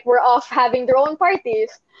Bolsinas, like, were off having their own parties.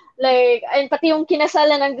 Like, and pati yung kinasal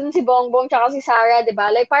na nandun si Bongbong tsaka si Sarah, di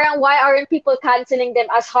ba? Like, parang why aren't people canceling them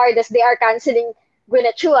as hard as they are canceling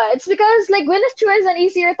Gwyneth Chua? It's because, like, Gwyneth Chua is an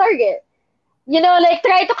easier target. Like,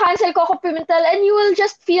 try to cancel Coco Pimentel and you will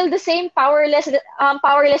just feel the same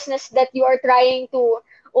powerlessness that you are trying to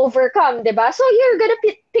overcome, diba? So you're gonna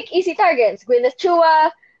pick easy targets. Gwyneth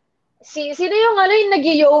Chua, sino yung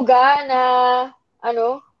nag-yoga na,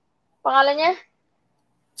 pangalan niya?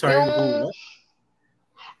 Sorry, who? Yung,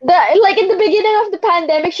 What? like, in the beginning of the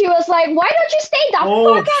pandemic, she was like, why don't you stay the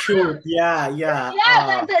Oh, fuck at home? shoot. Yeah, yeah.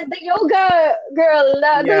 Yeah, the yoga girl,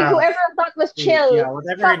 who Yeah. everyone thought was Shoot, chill. yeah,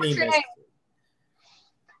 whatever her Fuck, what's name her is. name?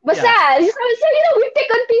 Basta, Yeah. so, we pick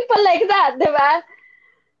on people like that, di ba?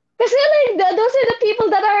 Kasi like those are the people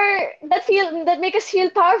that make us feel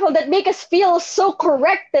powerful, that make us feel so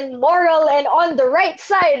correct and moral and on the right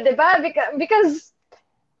side, diba? Because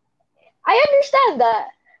I understand that,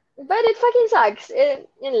 but it fucking sucks.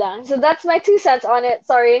 Yun lang. So that's my 2 cents on it.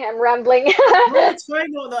 Sorry, I'm rambling. No, it's fine.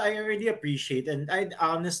 No, no, I really appreciate, and I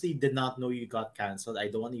honestly did not know you got canceled. I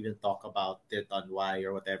don't want to even talk about it on why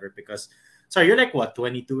or whatever because, sorry, you're like what,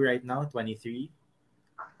 22 right now, 23.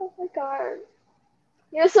 Oh my god,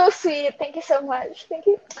 you're so sweet. Thank you so much. Thank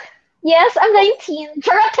you. Yes, I'm 19.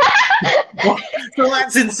 Charot. So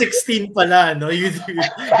that's in 16 pala, no? You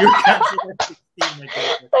canceled at 16.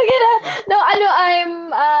 Okay na. No,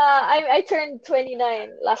 I turned 29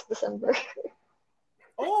 last December.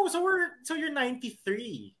 Oh, so you're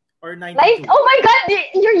 93 or Like, 92. oh my God,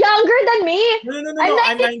 you're younger than me. No. I'm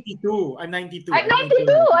I'm 90, 92. I'm 92. I'm I'm 92.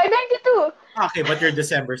 92. I'm 92. Okay, but you're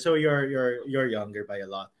December, so you're younger by a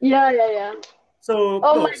lot. Yeah. So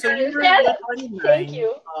Oh my no, so gosh. Yes, you're thank 29. you.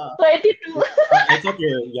 22. I thought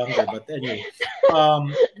you're younger, but anyway.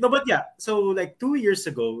 No, but yeah. So like 2 years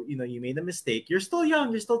ago, you made a mistake. You're still young.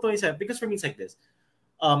 You're still 27. Because for me, it's like this.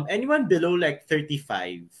 Anyone below like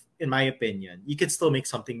 35, in my opinion, you could still make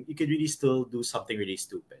something. You could really still do something really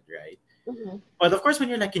stupid, right? Mhm. But of course, when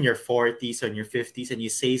you're like in your 40s or in your 50s and you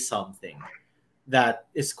say something that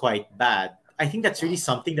is quite bad, I think that's really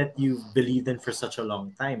something that you've believed in for such a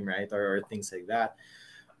long time, right? Or things like that.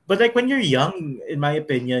 But like when you're young, in my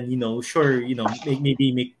opinion, sure,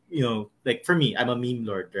 maybe make, like for me, I'm a meme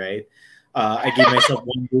lord, right? I gave myself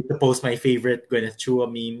one day to post my favorite Gwyneth Chua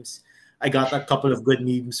memes. I got a couple of good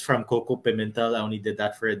memes from Coco Pimentel. I only did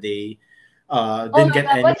that for a day. Oh Didn't my get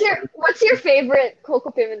God, any. what's your favorite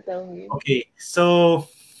Coco Pimentel meme? Okay, so,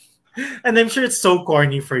 and I'm sure it's so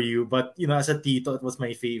corny for you, but as a tito, it was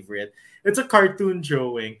my favorite. It's a cartoon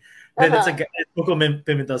drawing. Then it's a Uh-huh. Coco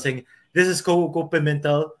Pimentel saying, "This is Coco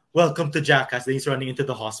Pimentel. Welcome to Jackass." Then he's running into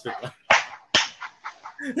the hospital.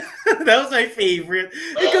 That was my favorite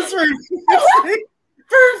because for me, it's like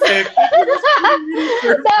perfect. Like, it was really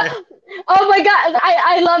perfect. Oh my God,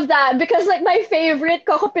 I love that because like my favorite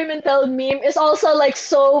Coco Pimentel meme is also like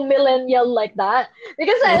so millennial like that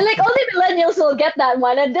because like only millennials will get that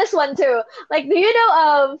one and this one too. Like, do you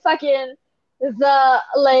know fucking the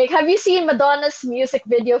like have you seen Madonna's music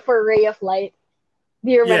video for Ray of Light?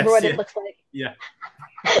 Do you remember Yes, what it yes, looks like? yeah.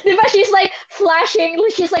 Diba she's like flashing,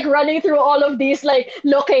 she's like running through all of these like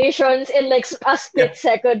locations in like a Yeah. split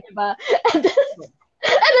second, diba? And then,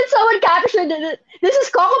 and then someone captioned it. This is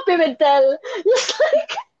Coco Pimentel. Just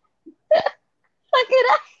like, fuck it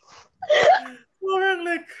up. Parang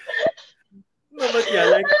like, no, but yeah,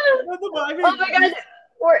 like, no, diba? I Oh mean, my God,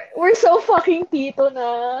 we're so fucking tito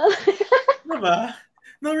na. diba?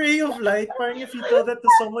 No ray of light. Parang if you tell that to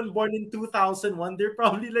someone born in 2001, they're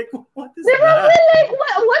probably like, what is They're that? probably like,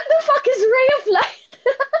 what the fuck is Ray of Light?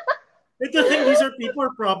 Like, the thing, these are people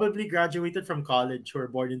who probably graduated from college who were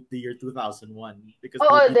born in the year 2001 because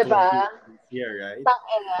Oo, 2020 diba? is this year, right?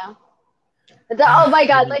 Tangina. Oh my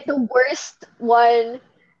God, like the worst one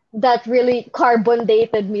that really carbon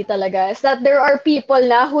dated me talaga is that there are people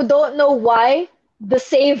na who don't know why the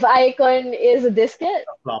save icon is a diskette.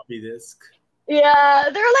 Floppy disk. Yeah,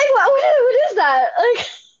 they're like, what is that?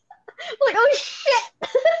 Like, oh shit.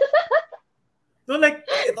 No, like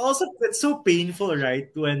it's so painful, right?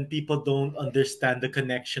 When people don't understand the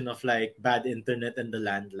connection of like bad internet and the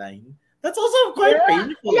landline. That's also quite Yeah,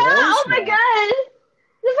 painful, yeah. Oh my also. God.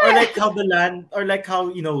 Or Diba? like how the land, or like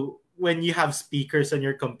how when you have speakers on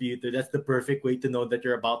your computer, that's the perfect way to know that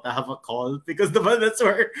you're about to have a call because that's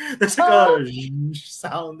where there's like Oh, a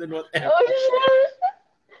sound and whatever. oh shit.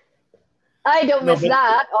 I don't No, miss but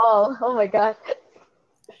that at all. Oh my God.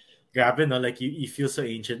 grabe, no, like you feel so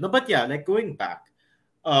ancient. No, but yeah, like going back,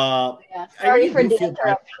 Yeah, I sorry really for do the feel bad for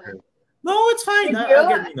her. interruption. No, it's fine. Did you?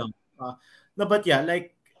 Again, no, but yeah,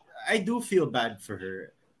 like I do feel bad for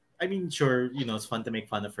her. I mean, sure, it's fun to make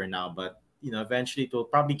fun of her now, but eventually it will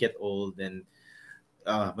probably get old. And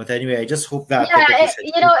but anyway, I just hope that, Yeah, like what you said,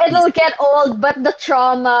 it'll get old, but the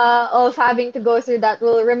trauma of having to go through that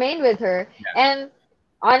will remain with her. yeah, And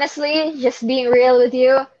honestly, just being real with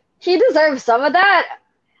you, she deserves some of that.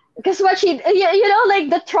 Because what like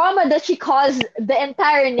the trauma that she caused the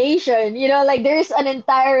entire nation, like there's an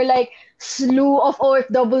entire like slew of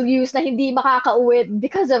OFWs na hindi makakauwi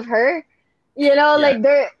because of her. yeah, Like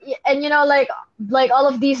there and like all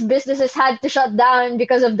of these businesses had to shut down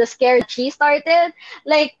because of the scare that she started.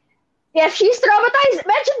 Like if she's traumatized,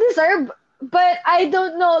 mention deserve, but I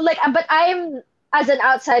don't know, like but I'm as an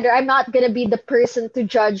outsider, I'm not gonna be the person to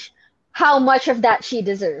judge how much of that she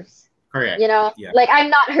deserves. correct. Yeah, Like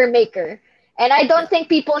I'm not her maker. And I don't yeah. think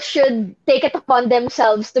people should take it upon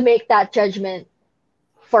themselves to make that judgment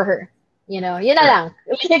for her. Yun na Correct. lang.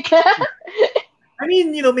 I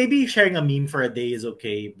mean, maybe sharing a meme for a day is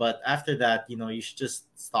okay, but after that, you should just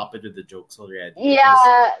stop it with the jokes already because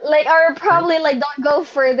Yeah, like or right? probably like don't go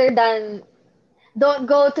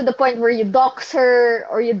to the point where you dox her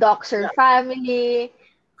or you dox her Yeah, family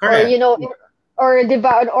or correct. Yeah, or 'di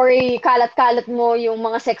ba or kalat-kalat mo yung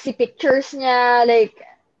mga sexy pictures niya, like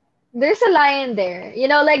there's a line there.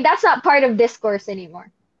 Like that's not part of discourse anymore.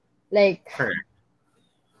 Like correct.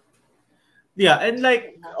 Yeah, and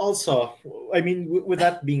like also, I mean, with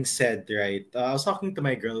that being said, right? I was talking to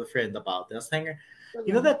my girlfriend about this. I was telling her,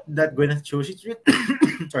 mhm. that Gwyneth Cho, she's really,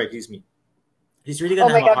 sorry, excuse me, she's really Oh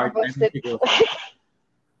gonna my have a God, hard we time both when it. she grows up.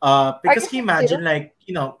 Are Because you can you serious? imagine, like,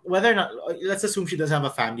 whether or not, let's assume she doesn't have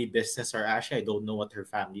a family business, or actually, I don't know what her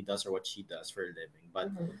family does or what she does for a living,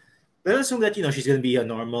 but Mhm. let's assume that, she's going to be a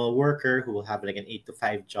normal worker who will have like an 8 to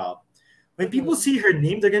 5 job. When people Mhm. see her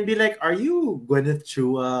name, they're going to be like, are you Gwyneth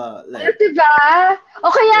Chua? Oh, Like, diba? O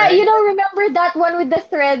kaya, right? remember that one with the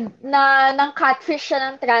thread na ng catfish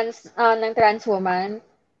siya ng trans woman?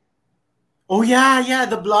 Oh, yeah, yeah,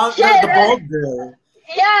 the blonde, the Shit! bald girl.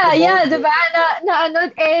 The Yeah, bald yeah, girl. 'di ba? Na ano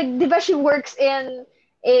di ba she works in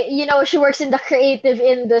she works in the creative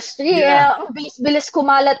industry. Yeah. Ang bilis-bilis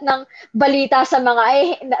kumalat ng balita sa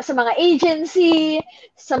mga agency,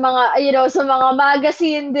 sa mga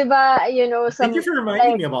magazine, 'di ba? Thank you Some for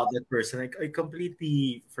reminding like me about that person. I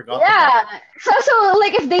completely forgot about yeah. that. So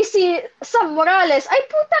like if they see Sam Morales, ay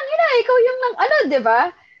putang ina, ikaw yung nang ano, 'di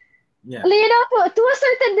ba? Yeah. To a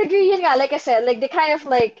certain degree, yun nga, like I said, like they kind of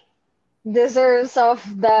like deserves of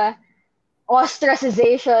the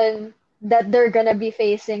ostracization that they're gonna be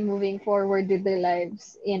facing moving forward with their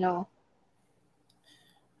lives. And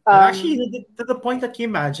actually, Um, to the point that you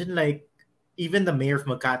imagine, like, even the mayor of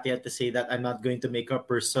Makati had to say that I'm not going to make a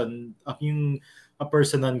person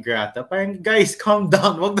non grata. Parang, guys, calm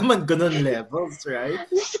down. Wag naman ganun levels, right?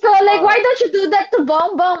 just go like, Uh, why don't you do that to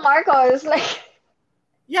Bongbong Marcos? Like,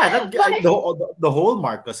 yeah, that guy, like, the whole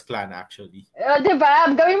Marcos clan, actually. di ba?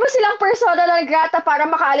 Gawin mo silang persona ng grata para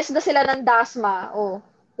makaalis na sila ng dasma. Oh.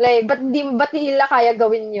 Like, ba't di nila kaya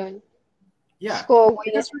gawin yun? Diyos Yeah. ko,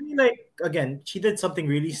 wait. Because for me, like, again, she did something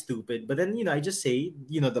really stupid. But then, I just say,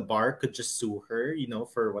 the bar could just sue her,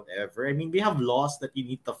 for whatever. I mean, we have laws that you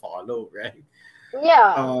need to follow, right?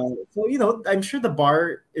 Yeah. So, I'm sure the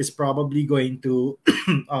bar is probably going to,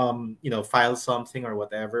 file something or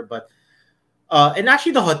whatever. But, and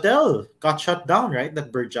actually, the hotel got shut down, right?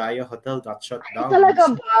 That Berjaya hotel got shut Ay, down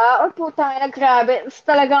talaga recently. ba? Oh, putang ina, grabe. It's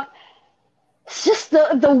talagang, it's just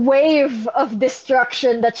the wave of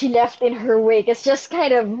destruction that she left in her wake. It's just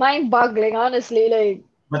kind of mind-boggling, honestly. Like,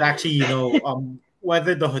 But actually,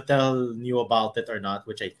 whether the hotel knew about it or not,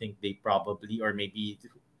 which I think they probably, or maybe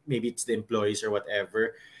it's the employees or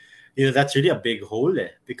whatever, that's really a big hole,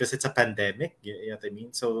 because it's a pandemic. You know what I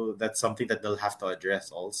mean? So that's something that they'll have to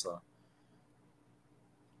address also.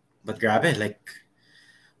 But grabe, like,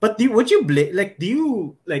 but would you blame, like, do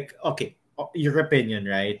you, like, okay, your opinion,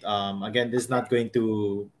 right? Again, this is not going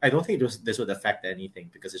to, I don't think this would affect anything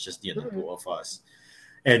because it's just, mm, two of us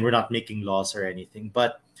and we're not making laws or anything.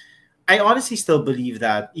 But I honestly still believe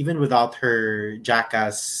that even without her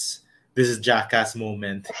jackass, this is jackass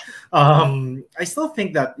moment, I still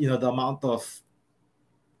think that, the amount of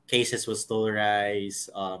cases will still rise.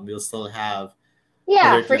 We'll still have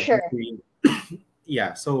yeah, other for like, sure.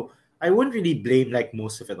 yeah. So I wouldn't really blame like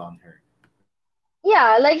most of it on her.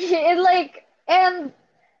 Yeah, like and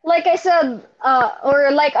like I said,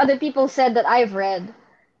 or like other people said that I've read,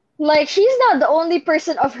 like she's not the only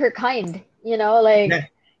person of her kind, like Yeah.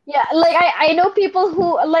 yeah, like I know people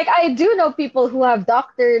who like I do know people who have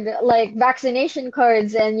doctored like vaccination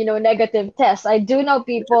cards and negative tests. I do know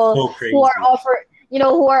Which is people so who are crazy. offered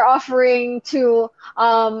who are offering to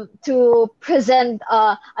present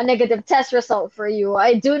a negative test result for you.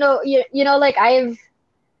 I do know, like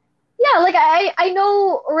yeah, like I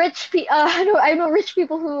know I know rich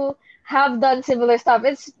people who have done similar stuff.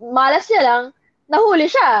 It's malas niya lang, nahuli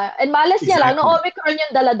siya. And malas niya lang, no Exactly. Omicron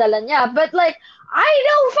yung dala-dala niya. But like, I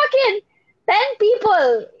know fucking 10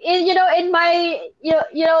 people in my,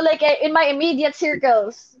 like in my immediate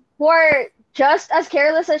circles who are just as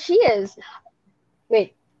careless as she is.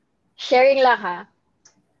 Wait, sharing lang ha.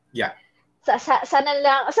 Yeah. Sana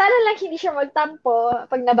lang hindi siya magtampo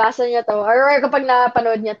pag nabasa niya to or kapag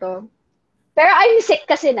napanood niya to. Pero I'm sick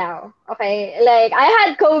kasi now. Okay? Like I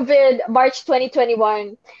had COVID March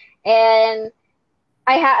 2021 and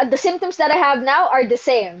I had the symptoms that I have now are the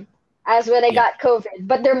same as when I Yeah. got COVID,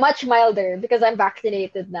 but they're much milder because I'm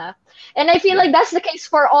vaccinated now. And I feel Yeah. like that's the case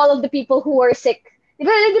for all of the people who are sick.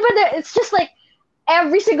 It's just like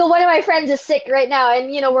every single one of my friends is sick right now, and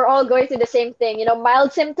we're all going through the same thing.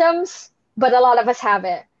 Mild symptoms, but a lot of us have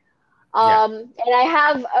it. Yeah. And I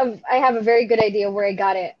have a very good idea where I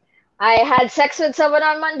got it. I had sex with someone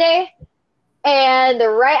on Monday, and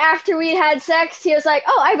right after we had sex, he was like,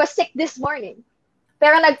 "Oh, I was sick this morning."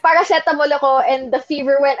 Pero nagparacetamol ako and the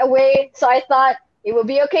fever went away, so I thought it would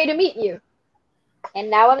be okay to meet you. And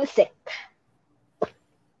now I'm sick.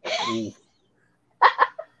 Ooh.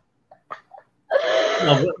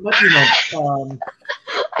 No, but like what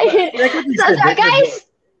you So, said, guys,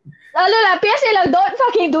 PSA lang, don't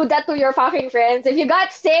fucking do that to your fucking friends. If you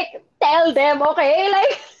got sick, tell them, okay?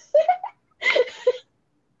 Like,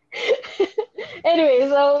 anyway,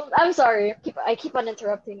 so I'm sorry. I keep on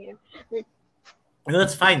interrupting you. no,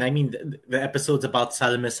 that's fine. I mean, the episode's about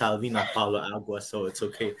Salome Salvi, not Paulo Agua, so it's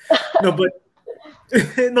okay. No, but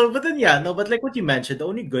no, but then yeah, no, but like what you mentioned, the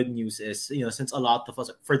only good news is since a lot of us,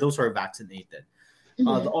 for those who are vaccinated, the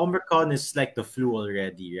Mhm. Omicron is like the flu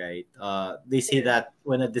already, right? They say that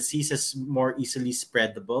when a disease is more easily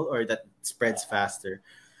spreadable or that spreads faster,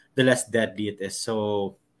 the less deadly it is.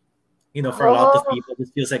 So for a lot of Oh, people, this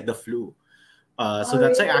feels like the flu. So oh,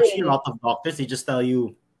 that's like actually a really? lot of doctors. They just tell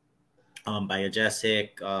you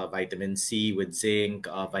biogesic, vitamin C with zinc,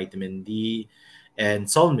 vitamin D, and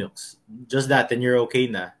salt milks. Just that, and you're okay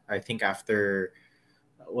na. I think after,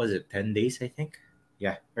 was it 10 days? I think,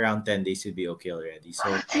 yeah, around 10 days you'd be okay already. So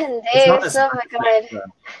 10 it's not days. as Oh bad my as like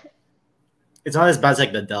God. it's not as bad as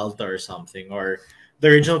like the Delta or something or the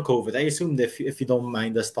original COVID. I assume that if you don't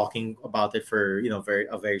mind us talking about it for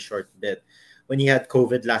very short bit, when you had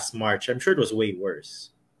COVID last March, I'm sure it was way worse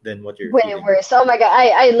than what you're Way feeling right. worse. Oh my God.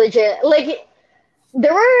 I legit, like,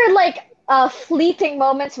 there were like fleeting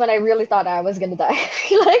moments when I really thought I was gonna die.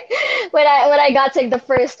 Like when I got sick the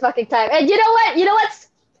first fucking time. And you know what? You know what's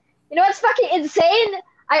fucking insane?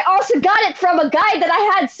 I also got it from a guy that I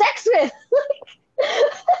had sex with.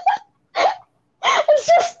 It's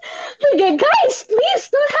just like, guys, please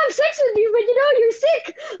don't have sex with me when you're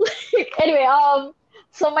sick. Like, anyway,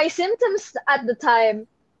 so my symptoms at the time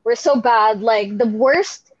were so bad. Like the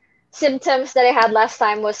worst symptoms that I had last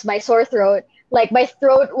time was my sore throat. Like my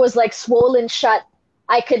throat was like swollen shut.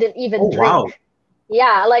 I couldn't even Oh wow. drink.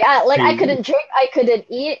 Yeah, like I Really? couldn't drink, I couldn't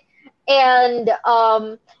eat, and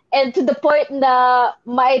to the point that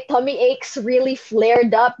my tummy aches really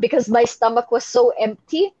flared up because my stomach was so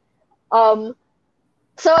empty. Um,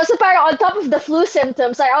 so parang on top of the flu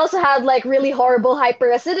symptoms, I also had like really horrible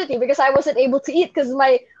hyperacidity because I wasn't able to eat because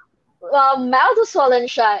my mouth was swollen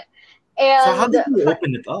shut. So how And did you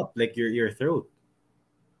open it up? Like your throat?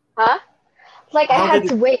 huh? Like I How had did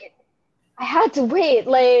to it? wait. I had to wait.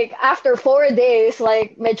 Like after 4 days,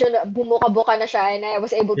 like medyo bumuka-buka na siya and I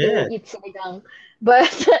was able to Yeah. eat sinigang.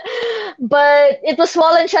 But but it was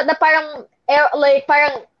swollen shut na parang like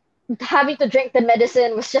parang having to drink the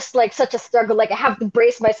medicine was just like such a struggle. Like I have to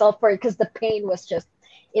brace myself for it because the pain was just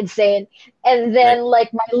insane. And then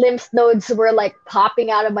Like like my lymph nodes were like popping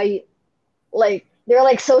out of my, like they're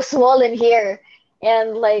like so swollen here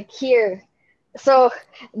and like here. So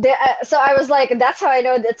so I was like, that's how I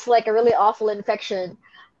know that's like a really awful infection.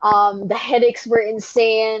 The headaches were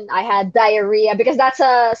insane. I had diarrhea because that's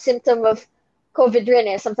a symptom of COVID rin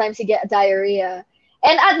eh. Sometimes you get diarrhea.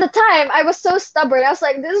 And at the time, I was so stubborn. I was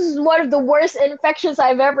like, this is one of the worst infections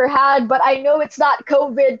I've ever had, but I know it's not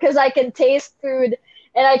COVID because I can taste food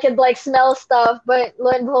and I can like smell stuff. But lo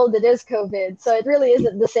and behold, it is COVID. So it really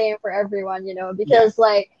isn't the same for everyone, yeah. because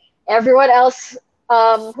like everyone else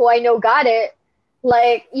who I know got it,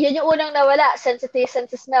 like, yun yung unang nawala, sense of taste,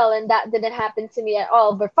 sense of smell, and that didn't happen to me at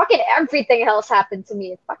all. But fucking everything else happened to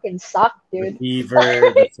me. It fucking sucked, The dude.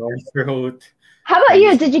 fever, the sore throat, How about you?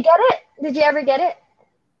 crazy. Did you get it? Did you ever get it?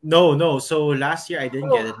 No, no. So last year I didn't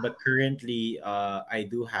get it, Oh, but currently I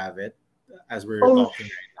do have it as we're oh, talking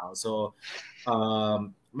right now. So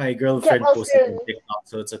my get girlfriend well posted soon. on TikTok,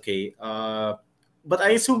 so it's okay. But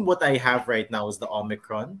I assume what I have right now is the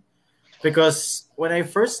Omicron because when I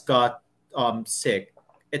first got sick,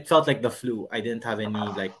 it felt like the flu. I didn't have any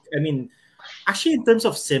like I mean, actually in terms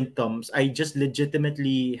of symptoms, I just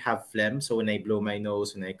legitimately have phlegm. So when I blow my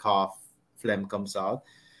nose, when I cough, phlegm comes out,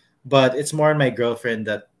 but it's more on my girlfriend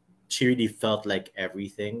that she really felt like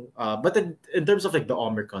everything. But in terms of like the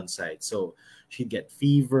Omicron side, so she'd get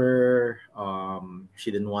fever.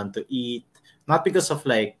 She didn't want to eat, not because of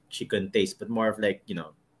like she couldn't taste, but more of like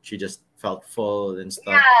she just felt full and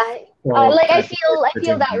stuff. Yeah, So like I I prefer feel I to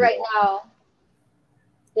feel drink that more right water. now.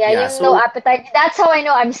 Yeah, Yeah. yung no So appetite. That's how I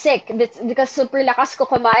know I'm sick. Because super lakas ko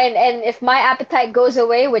kumain, and if my appetite goes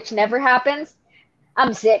away, which never happens,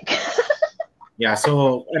 I'm sick. yeah.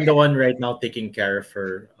 So I'm the one right now taking care of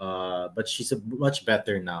her. But she's much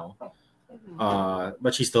better now.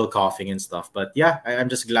 But she's still coughing and stuff. But yeah, I'm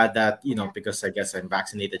just glad that because I guess I'm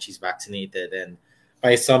vaccinated, she's vaccinated, and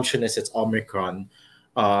my assumption is it's Omicron.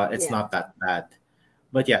 It's Yeah. not that bad.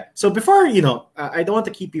 But yeah, so before I don't want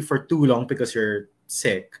to keep you for too long because you're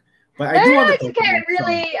sick, but I No, no, do no, want to it's talk okay. about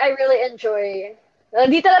some. I really enjoy.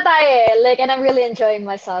 Dito na tayo eh. Like, and I'm really enjoying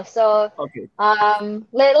myself. So, Okay,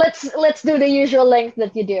 let's do the usual length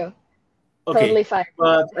that you do. okay, Totally fine.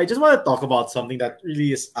 but I just want to talk about something that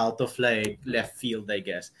really is out of like left field, I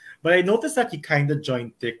guess. But I noticed that you kind of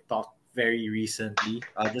joined TikTok very recently,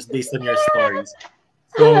 just based on your stories.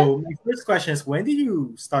 So my first question is, when did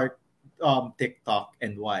you start TikTok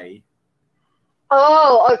and why?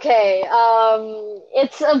 Oh, okay.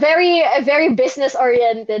 It's a very business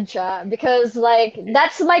oriented siya because like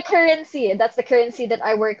that's my currency. That's the currency that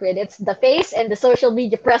I work with. It's the face and the social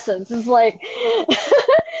media presence. It's like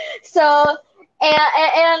so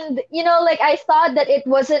and like I thought that it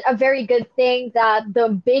wasn't a very good thing that the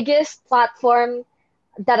biggest platform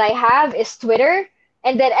that I have is Twitter,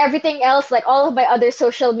 and then everything else, like all of my other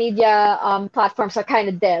social media platforms, are kind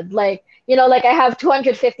of dead. Like like I have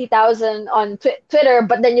 250,000 on Twitter,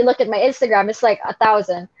 but then you look at my Instagram, it's like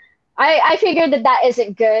 1,000. I figured that that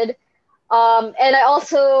isn't good. And I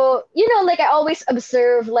also, like I always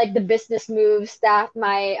observe like the business moves that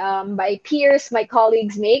my peers, my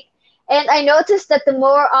colleagues make, and I noticed that the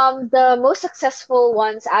most successful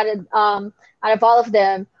ones out of all of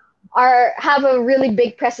them are have a really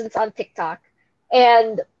big presence on TikTok,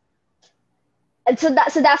 and so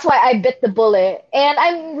that's why I bit the bullet, and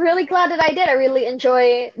I'm really glad that I did. I really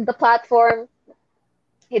enjoy the platform.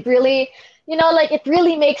 It really, like it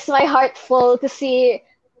really makes my heart full to see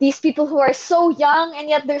these people who are so young and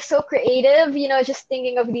yet they're so creative, just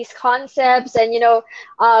thinking of these concepts and,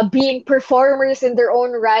 being performers in their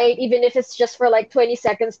own right, even if it's just for like 20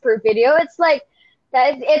 seconds per video. It's like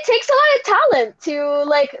that it takes a lot of talent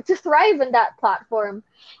to thrive in that platform.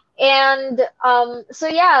 And so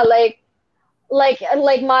yeah, like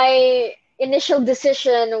my initial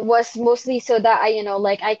decision was mostly so that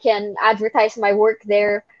like I can advertise my work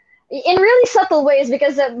there in really subtle ways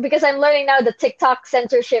because I'm learning now that TikTok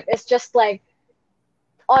censorship is just like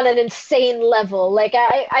on an insane level. Like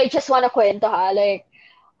I just want to kwento like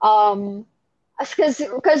um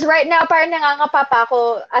because right now parang nangangapa pa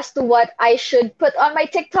ako as to what I should put on my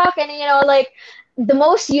TikTok, and like the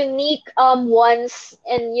most unique ones,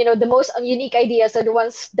 and the most unique ideas are the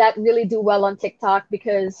ones that really do well on TikTok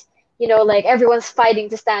because like everyone's fighting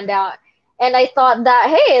to stand out. And I thought that,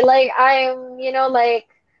 hey, like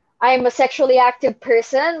I'm a sexually active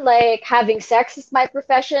person, like having sex is my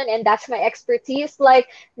profession and that's my expertise. Like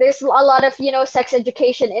there's a lot of sex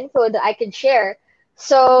education info that I can share.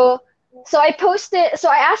 So I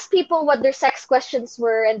asked people what their sex questions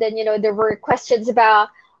were, and then there were questions about,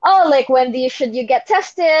 oh, like when should you get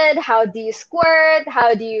tested? How do you squirt?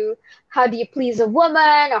 How do you please a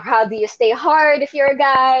woman? Or how do you stay hard if you're a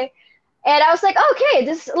guy? And I was like, okay,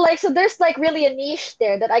 this like so there's like really a niche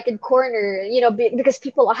there that I could corner, because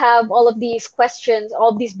people have all of these questions, all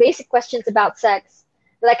of these basic questions about sex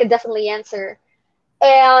that I could definitely answer.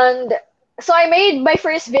 And so I made my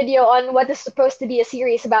first video on what is supposed to be a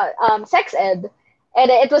series about sex ed. And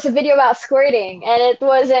it was a video about squirting, and it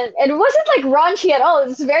wasn't like raunchy at all.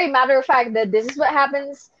 It's very matter of fact that this is what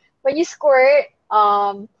happens when you squirt.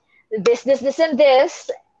 This, and this,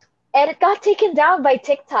 and it got taken down by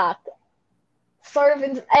TikTok. Sort of,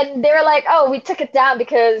 and they were like, "Oh, we took it down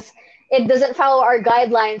because it doesn't follow our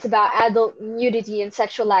guidelines about adult nudity and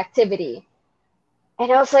sexual activity."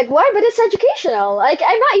 And I was like, why? But it's educational. Like,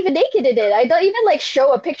 I'm not even naked in it. I don't even like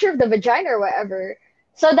show a picture of the vagina or whatever.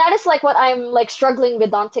 So that is like what I'm like struggling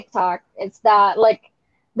with on TikTok. It's that like,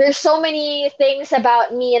 there's so many things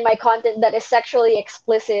about me and my content that is sexually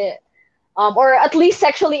explicit, or at least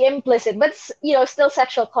sexually implicit, but still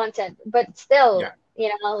sexual content, but Yeah.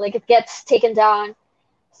 still, like it gets taken down.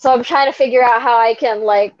 So I'm trying to figure out how I can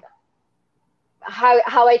like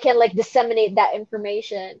how I can like disseminate that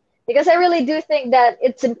information because I really do think that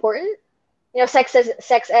it's important. Sex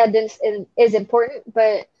ed is important,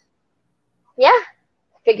 but yeah,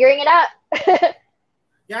 figuring it out.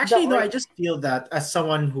 Yeah, Don't actually, no, I worry. just feel that as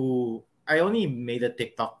someone who I only made a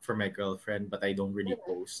TikTok for my girlfriend, but I don't really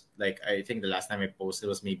post. Like, I think the last time I posted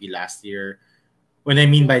was maybe last year. When I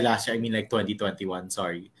mean by last year, I mean like 2021.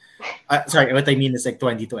 Sorry. Sorry, what I mean is like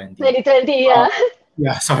 2020. 2020, Uh, yeah.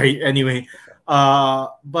 yeah, sorry. Anyway,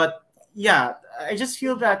 but yeah, I just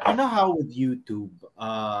feel that you know how with YouTube,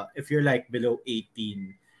 if you're like below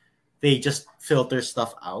 18, they just filter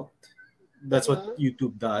stuff out. That's what Mhm.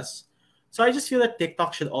 YouTube does. So I just feel that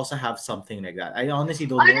TikTok should also have something like that. I honestly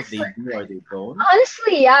don't know if they Honestly, do or they don't.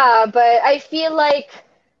 honestly, yeah, but I feel like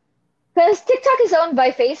because TikTok is owned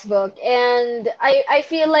by Facebook, and I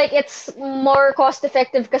feel like it's more cost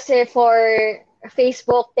effective kasi for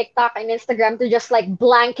Facebook, TikTok, and Instagram to just like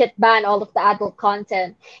blanket ban all of the adult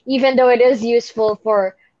content, even though it is useful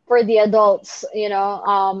for the adults,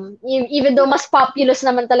 even though mas populous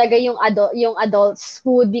naman talaga yung adults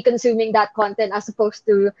who would be consuming that content as opposed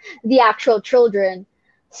to the actual children.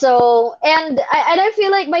 So, and I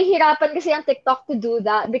feel like mahirapan kasi ang TikTok to do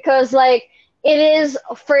that because like it is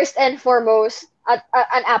first and foremost an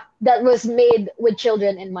app that was made with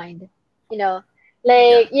children in mind. You know,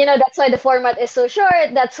 Yeah. that's why the format is so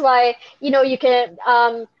short. That's why you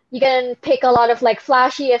can pick a lot of like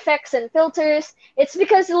flashy effects and filters. It's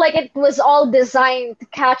because like it was all designed to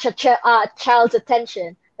catch a child's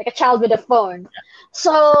attention, like a child with a phone.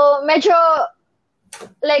 So medyo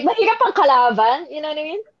like mahirap ang kalaban. You know what I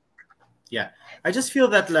mean? Yeah. I just feel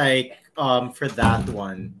that like for that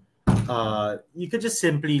one, you could just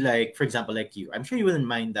simply like for example like you. I'm sure you wouldn't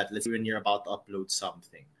mind that let's say when you're about to upload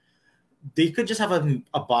something. They could just have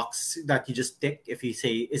a box that you just tick if you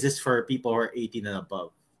say is this for people who are 18 and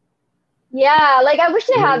above. Yeah, like I wish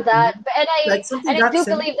they You know had what I mean? that, but and I Like something and I that do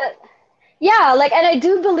simple. believe that. Yeah, like and I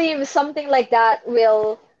do believe something like that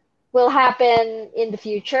will happen in the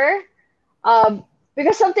future. Um,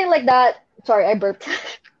 because something like that. Sorry, I burped.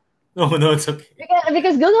 Oh no, it's okay.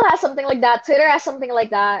 Because Google has something like that, Twitter has something like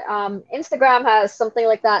that, Instagram has something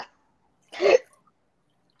like that,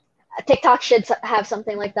 TikTok should have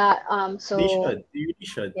something like that. They So should. They really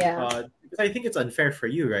should. yeah. Because I think it's unfair for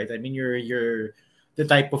you, right? I mean, you're the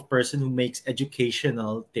type of person who makes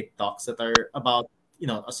educational TikToks that are about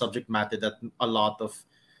a subject matter that a lot of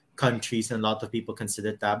countries and a lot of people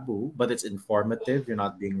consider taboo, but it's informative. You're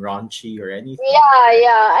not being raunchy or anything. Yeah,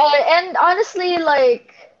 yeah, and honestly,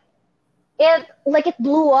 it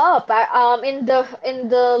blew up in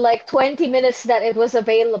the like 20 minutes that it was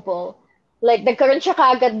available. Like nagkaroon siya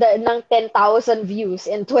kaagad ng 10,000 views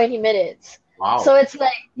in 20 minutes. So Wow. it's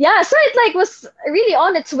like yeah, so it like was really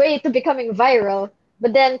on its way to becoming viral.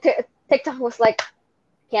 But then TikTok was like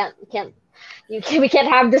can't we can't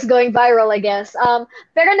have this going viral, I guess.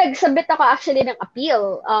 Pero nagsubmit ako actually ng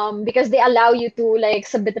appeal because they allow you to like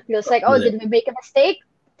submit appeals like, oh, Will it? did we make a mistake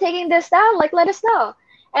taking this down? Like, let us know.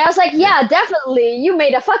 And I was like, Yeah. yeah, definitely, you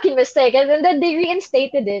made a fucking mistake. And then they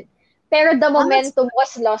reinstated it. Pero the Oh, that's momentum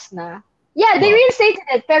was lost na. Yeah, they well. reinstated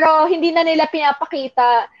it, pero hindi na nila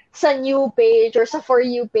pinapakita sa new page or sa For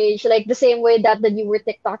You page, like the same way that the newer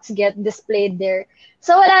TikToks get displayed there.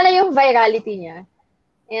 So wala na yung virality niya.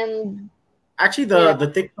 And Actually, the yeah. the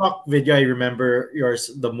TikTok video I remember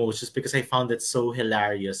yours the most, just because I found it so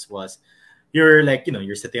hilarious, was you're like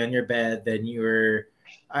you're sitting on your bed, then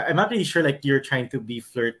I'm not really sure like you're trying to be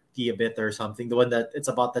flirty a bit or something. The one that it's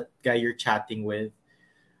about that guy you're chatting with.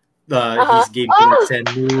 Uh-huh. He's game to like Oh,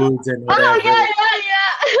 send nudes and oh whatever. yeah, yeah,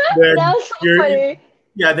 yeah. That Then was so you're funny.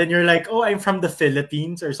 yeah, then you're like, oh, I'm from the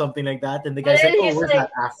Philippines or something like that, and the And guy's like, then oh, he's where's like,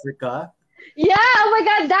 that, Africa? yeah, oh my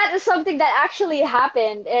God, that is something that actually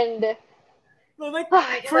happened. And No, like oh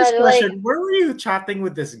my first God, like, question, where were you chatting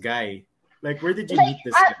with this guy? Like, where did you like meet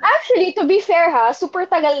this guy? actually, to be fair, ha, super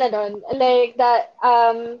tagal na nun. Like that,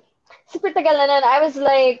 super tagal na nun. I was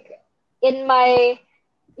like in my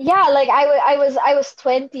yeah, like I was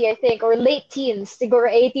 20, I think, or late teens, siguro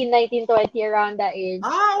 18, 19, 20, around that age.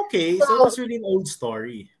 Ah, okay. So it So was really an old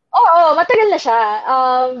story. oo, matagal na siya.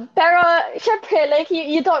 Pero syempre, like,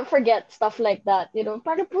 you don't forget stuff like that,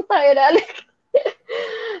 Parang puta, like,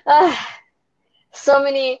 ah,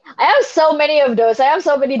 I have so many of those. I have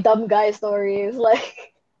so many dumb guy stories,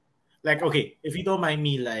 like, Like, okay, if you don't mind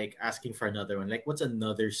me like asking for another one, like what's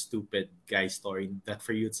another stupid guy story that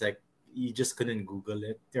for you it's like you just couldn't Google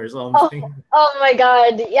it or Oh, something? oh my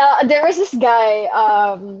God. Yeah, there was this guy.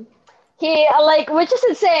 He like, which is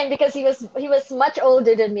insane because he was much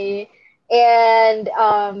older than me, and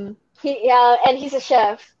he yeah, and he's a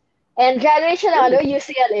chef, and graduation ano Really?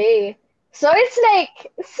 UCLA. So it's like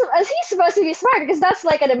he's supposed to be smart because that's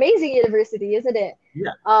like an amazing university, isn't it?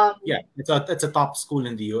 Yeah, Um, yeah. It's a top school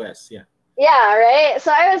in the US. Yeah. yeah, right. So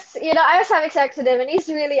I was having sex with him, and he's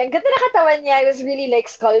really ang ganda na katawan niya. He was really like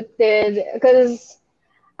sculpted because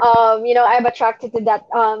I'm attracted to that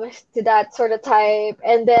sort of type.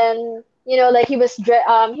 And then, like he was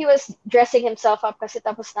dressing himself up kasi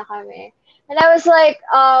tapos na kami. And I was like,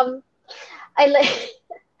 I like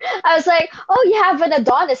I was like, oh, you have an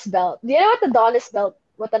Adonis belt. Do you know what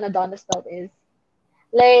an Adonis belt is?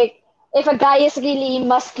 Like, if a guy is really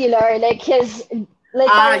muscular, like his like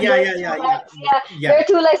Ah, parang yeah, there's yeah, two yeah, yeah, legs, yeah, yeah, there are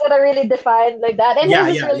two legs that are really defined like that, and his yeah,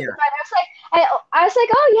 is yeah, really yeah. defined. I was like,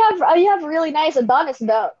 oh, you have a really nice Adonis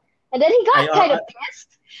belt, and then he I, got kind of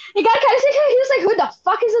pissed. He got kind of he was like, who the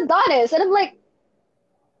fuck is Adonis? And I'm like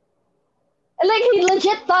he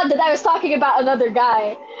legit thought that I was talking about another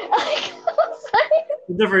guy. Like, I was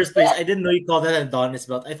in the first place, like, I didn't know you called that a Adonis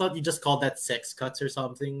belt. I thought you just called that sex cuts or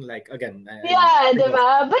something. Like again, yeah,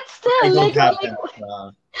 diba? But I still, don't have like,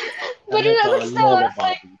 but that but still, I lower was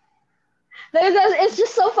like. body. It's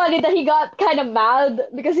just so funny that he got kind of mad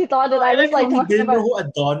because he thought that Oh, I I was like like how he talking didn't know about. who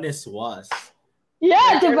Adonis was. Yeah,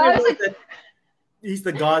 Like diba? I was everyone like, said he's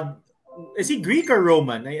the god. Is he Greek or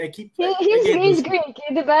Roman? I keep I get he's those. Greek,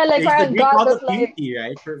 diba? Like He's the parang Greek god god of of like, beauty,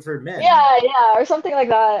 right? For men. yeah, or something like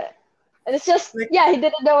that. And it's just, Like yeah, he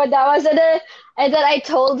didn't know what that was. And then I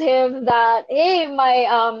told him that, hey,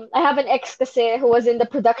 I have an ex kasi who was in the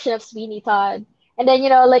production of Sweeney Todd. And then,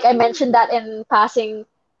 like I mentioned that in passing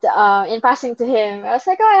to him. I was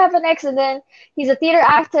like, oh, I have an ex, and then he's a theater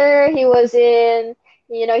actor. He was in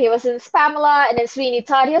Spamela and then Sweeney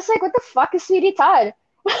Todd. He was like, what the fuck is Sweeney Todd?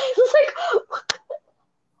 I was like,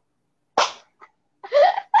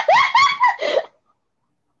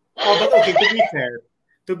 oh, but okay.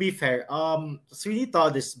 To be fair, Sweeney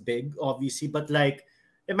Todd is big, obviously, but like,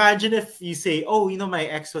 imagine if you say, "Oh, my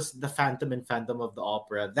ex was the Phantom in Phantom of the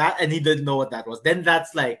Opera," that, and he didn't know what that was. Then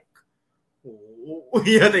that's like,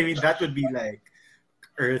 you know what I mean? That would be like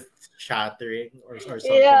earth shattering or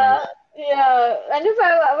something like yeah, that. yeah. And if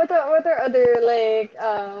I what are other like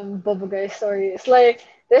Bubble Guy stories? Like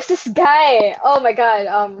there's this guy. Oh my God.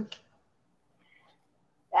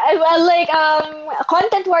 Well, like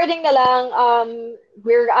content warning na lang.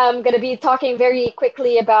 We're gonna be talking very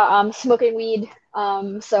quickly about smoking weed.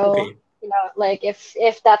 So Okay, like if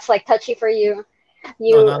that's like touchy for you, no,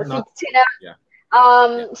 you not tune out. yeah,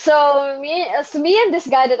 yeah. So me and this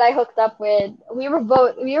guy that I hooked up with, we were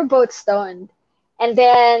both stoned, and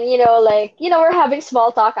then like we're having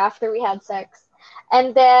small talk after we had sex,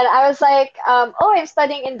 and then I was like, oh, I'm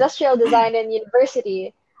studying industrial design in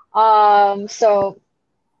university, so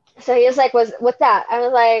he was like, what's that? I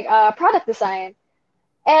was like, product design,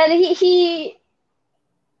 and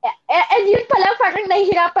and yun pala parang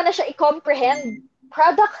nahihirapan na siya i-comprehend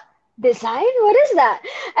product design. What is that?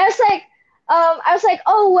 I was like,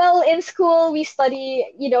 oh well, in school we study,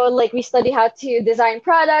 like we study how to design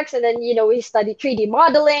products, and then we study 3D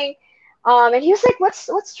modeling. And he was like, what's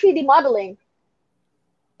 3D modeling?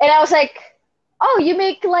 And I was like, oh, Maybe you he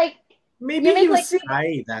make like was 3D.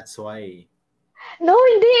 high. That's why. No,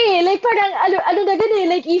 hindi. Like, parang, ano na ganun eh.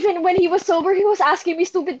 Like, even when he was sober, he was asking me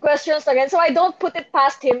stupid questions again. So, I don't put it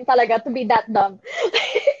past him talaga to be that dumb.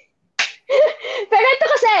 Pero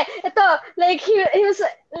ito, like, he was,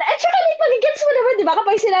 at saka, like, magigets mo naman, di ba?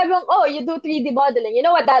 Kapag sinabi mong, oh, you do 3D modeling. You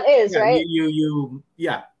know what that is, Yeah, right?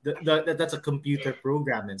 yeah. That's a computer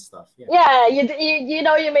program and stuff. Yeah. Yeah, you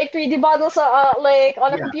make 3D models, like,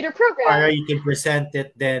 on a Yeah. computer Or program. you can present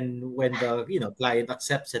it, then when the client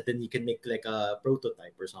accepts it, then you can make like a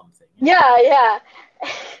prototype or something. Yeah, yeah.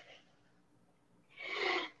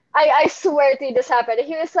 I swear to you this happened.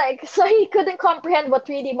 He was like, so he couldn't comprehend what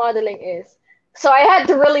 3D modeling is. So I had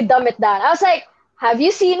to really dumb it down. I was like, have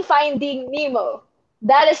you seen Finding Nemo?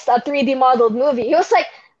 That is a 3D modeled movie. He was like,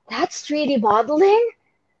 that's 3D modeling?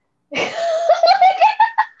 I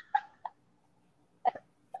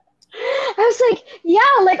was like, yeah,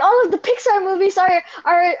 like all of the Pixar movies are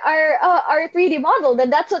 3D modeled,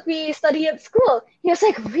 and that's what we study at school. He was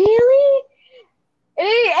like, really? And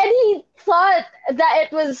he he thought that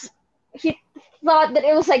it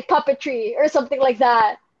was like puppetry or something like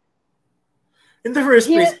that. In the first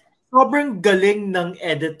He place, sobrang galing ng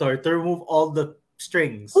editor to remove all the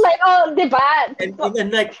strings. Like, oh, diba? And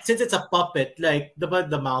like since it's a puppet, like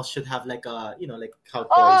the mouse should have like a like how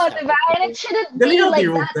toys Oh, have diba? like And it shouldn't the be little like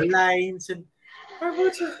the that. the lines and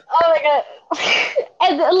Oh my god.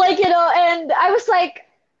 And like, and I was like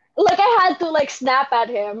I had to like snap at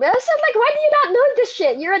him. I said like, why do you not know this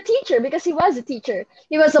shit? You're a teacher because he was a teacher.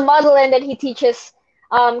 He was a model and then he teaches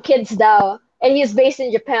kids now, and he's based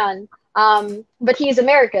in Japan. But he's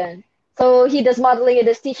American. So he does modeling and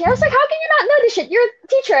does teaching. I was like, how can you not know this shit? You're a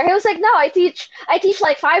teacher. He was like, no, I teach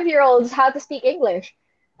like 5-year-olds how to speak English.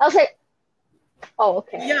 I was like, oh,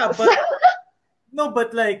 okay. yeah, So, but no,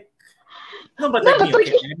 but like no, but no, like but me,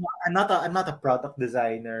 like okay. I'm not a product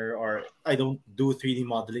designer or I don't do 3D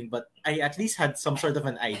modeling, but I at least had some sort of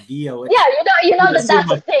an idea, yeah, which you know you'd that assume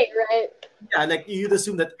that's a of, thing, right? yeah, like you'd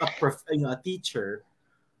assume that a teacher,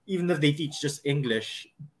 even if they teach just English,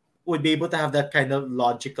 would be able to have that kind of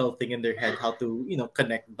logical thing in their head, how to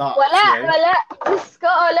connect Wala, dots, right? wala. Diyos ko,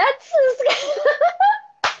 let's...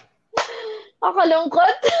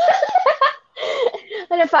 Nakalungkot.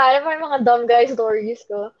 Ano pa yung mga dumb guy stories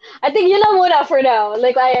ko? I think yun lang muna for now.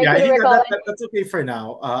 Like, I Yeah, I couldn't think that, recall that, any. that that's okay for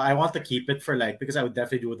now. I want to keep it for like because I would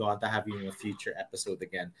definitely would want to have you in a future episode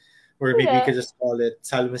again, where maybe we Yeah. could just call it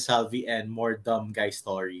Salve Salvi and more dumb guy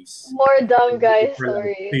stories. More dumb guy For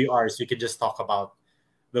like stories. 3 hours, we could just talk about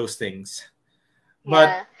those things.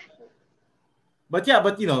 But Yeah.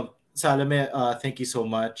 but Salome, thank you so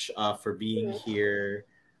much for being Mhm. here.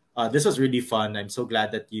 This was really fun. I'm so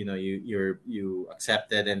glad that you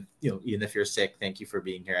accepted, and even if you're sick, thank you for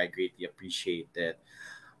being here. I greatly appreciate it.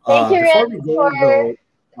 Thank you, Before Rin, we for go though,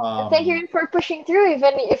 thank you, Rin, for pushing through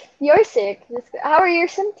even if you're sick. How are your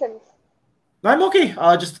symptoms? I'm okay.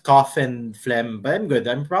 Just cough and phlegm, but I'm good.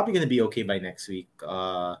 I'm probably gonna be okay by next week.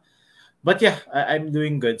 But yeah, I'm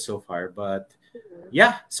doing good so far. But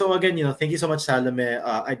yeah, so again, thank you so much, Salome.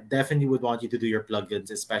 I definitely would want you to do your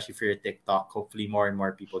plugins, especially for your TikTok. Hopefully, more and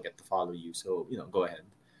more people get to follow you. So go ahead.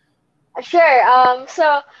 Sure.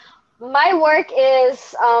 So my work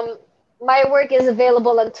is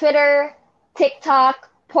available on Twitter, TikTok,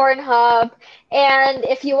 Pornhub, and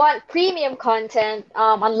if you want premium content,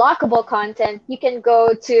 unlockable content, you can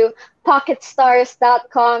go to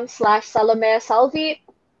pocketstars.com/Salome Salvi.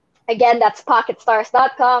 Again, that's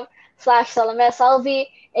pocketstars.com/Salome Salvi,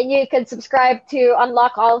 and you can subscribe to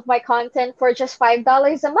unlock all of my content for just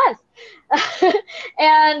 $5 a month.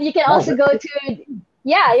 And you can Wow, also go to,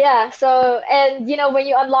 yeah, yeah. So, and when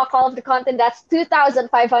you unlock all of the content, that's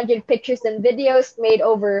 2,500 pictures and videos made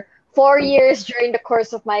over 4 years during the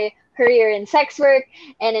course of my career in sex work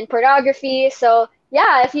and in pornography. So,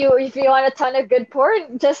 yeah, if you want a ton of good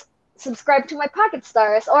porn, just subscribe to my Pocket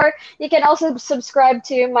Stars, or you can also subscribe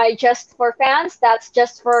to my Just for Fans. That's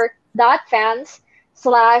just for dot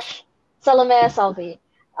fans/Salome Salvi.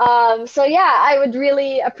 So yeah, I would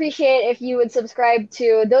really appreciate if you would subscribe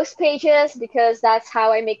to those pages because that's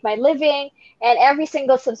how I make my living, and every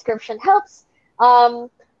single subscription helps.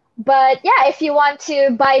 But yeah, if you want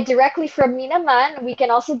to buy directly from me naman, we can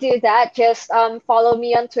also do that. Just follow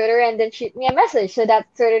me on Twitter and then shoot me a message. So that's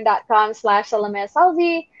twitter.com/Salome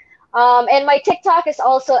Salvi. And my TikTok is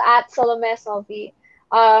also at Salome Salvi.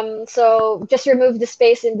 So just remove the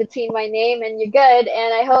space in between my name and you're good.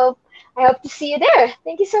 And I hope to see you there.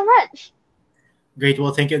 Thank you so much. great.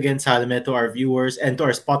 Well, thank you again, Salome, to our viewers and to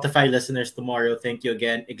our Spotify listeners tomorrow. Thank you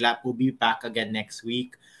again. Iglap will be back again next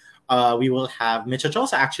week. We will have Mitch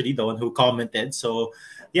Ochosa, actually, the one who commented. So,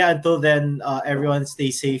 yeah, until then, everyone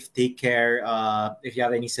stay safe, take care. If you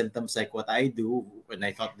have any symptoms like what I do, when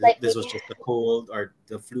I thought Like this me. was just a cold or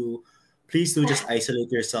the flu, please do just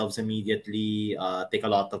isolate yourselves immediately. Take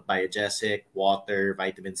a lot of biogesic, water,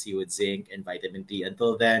 vitamin C with zinc, and vitamin D.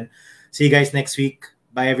 Until then, see you guys next week.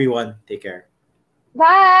 Bye, everyone. Take care.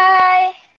 Bye.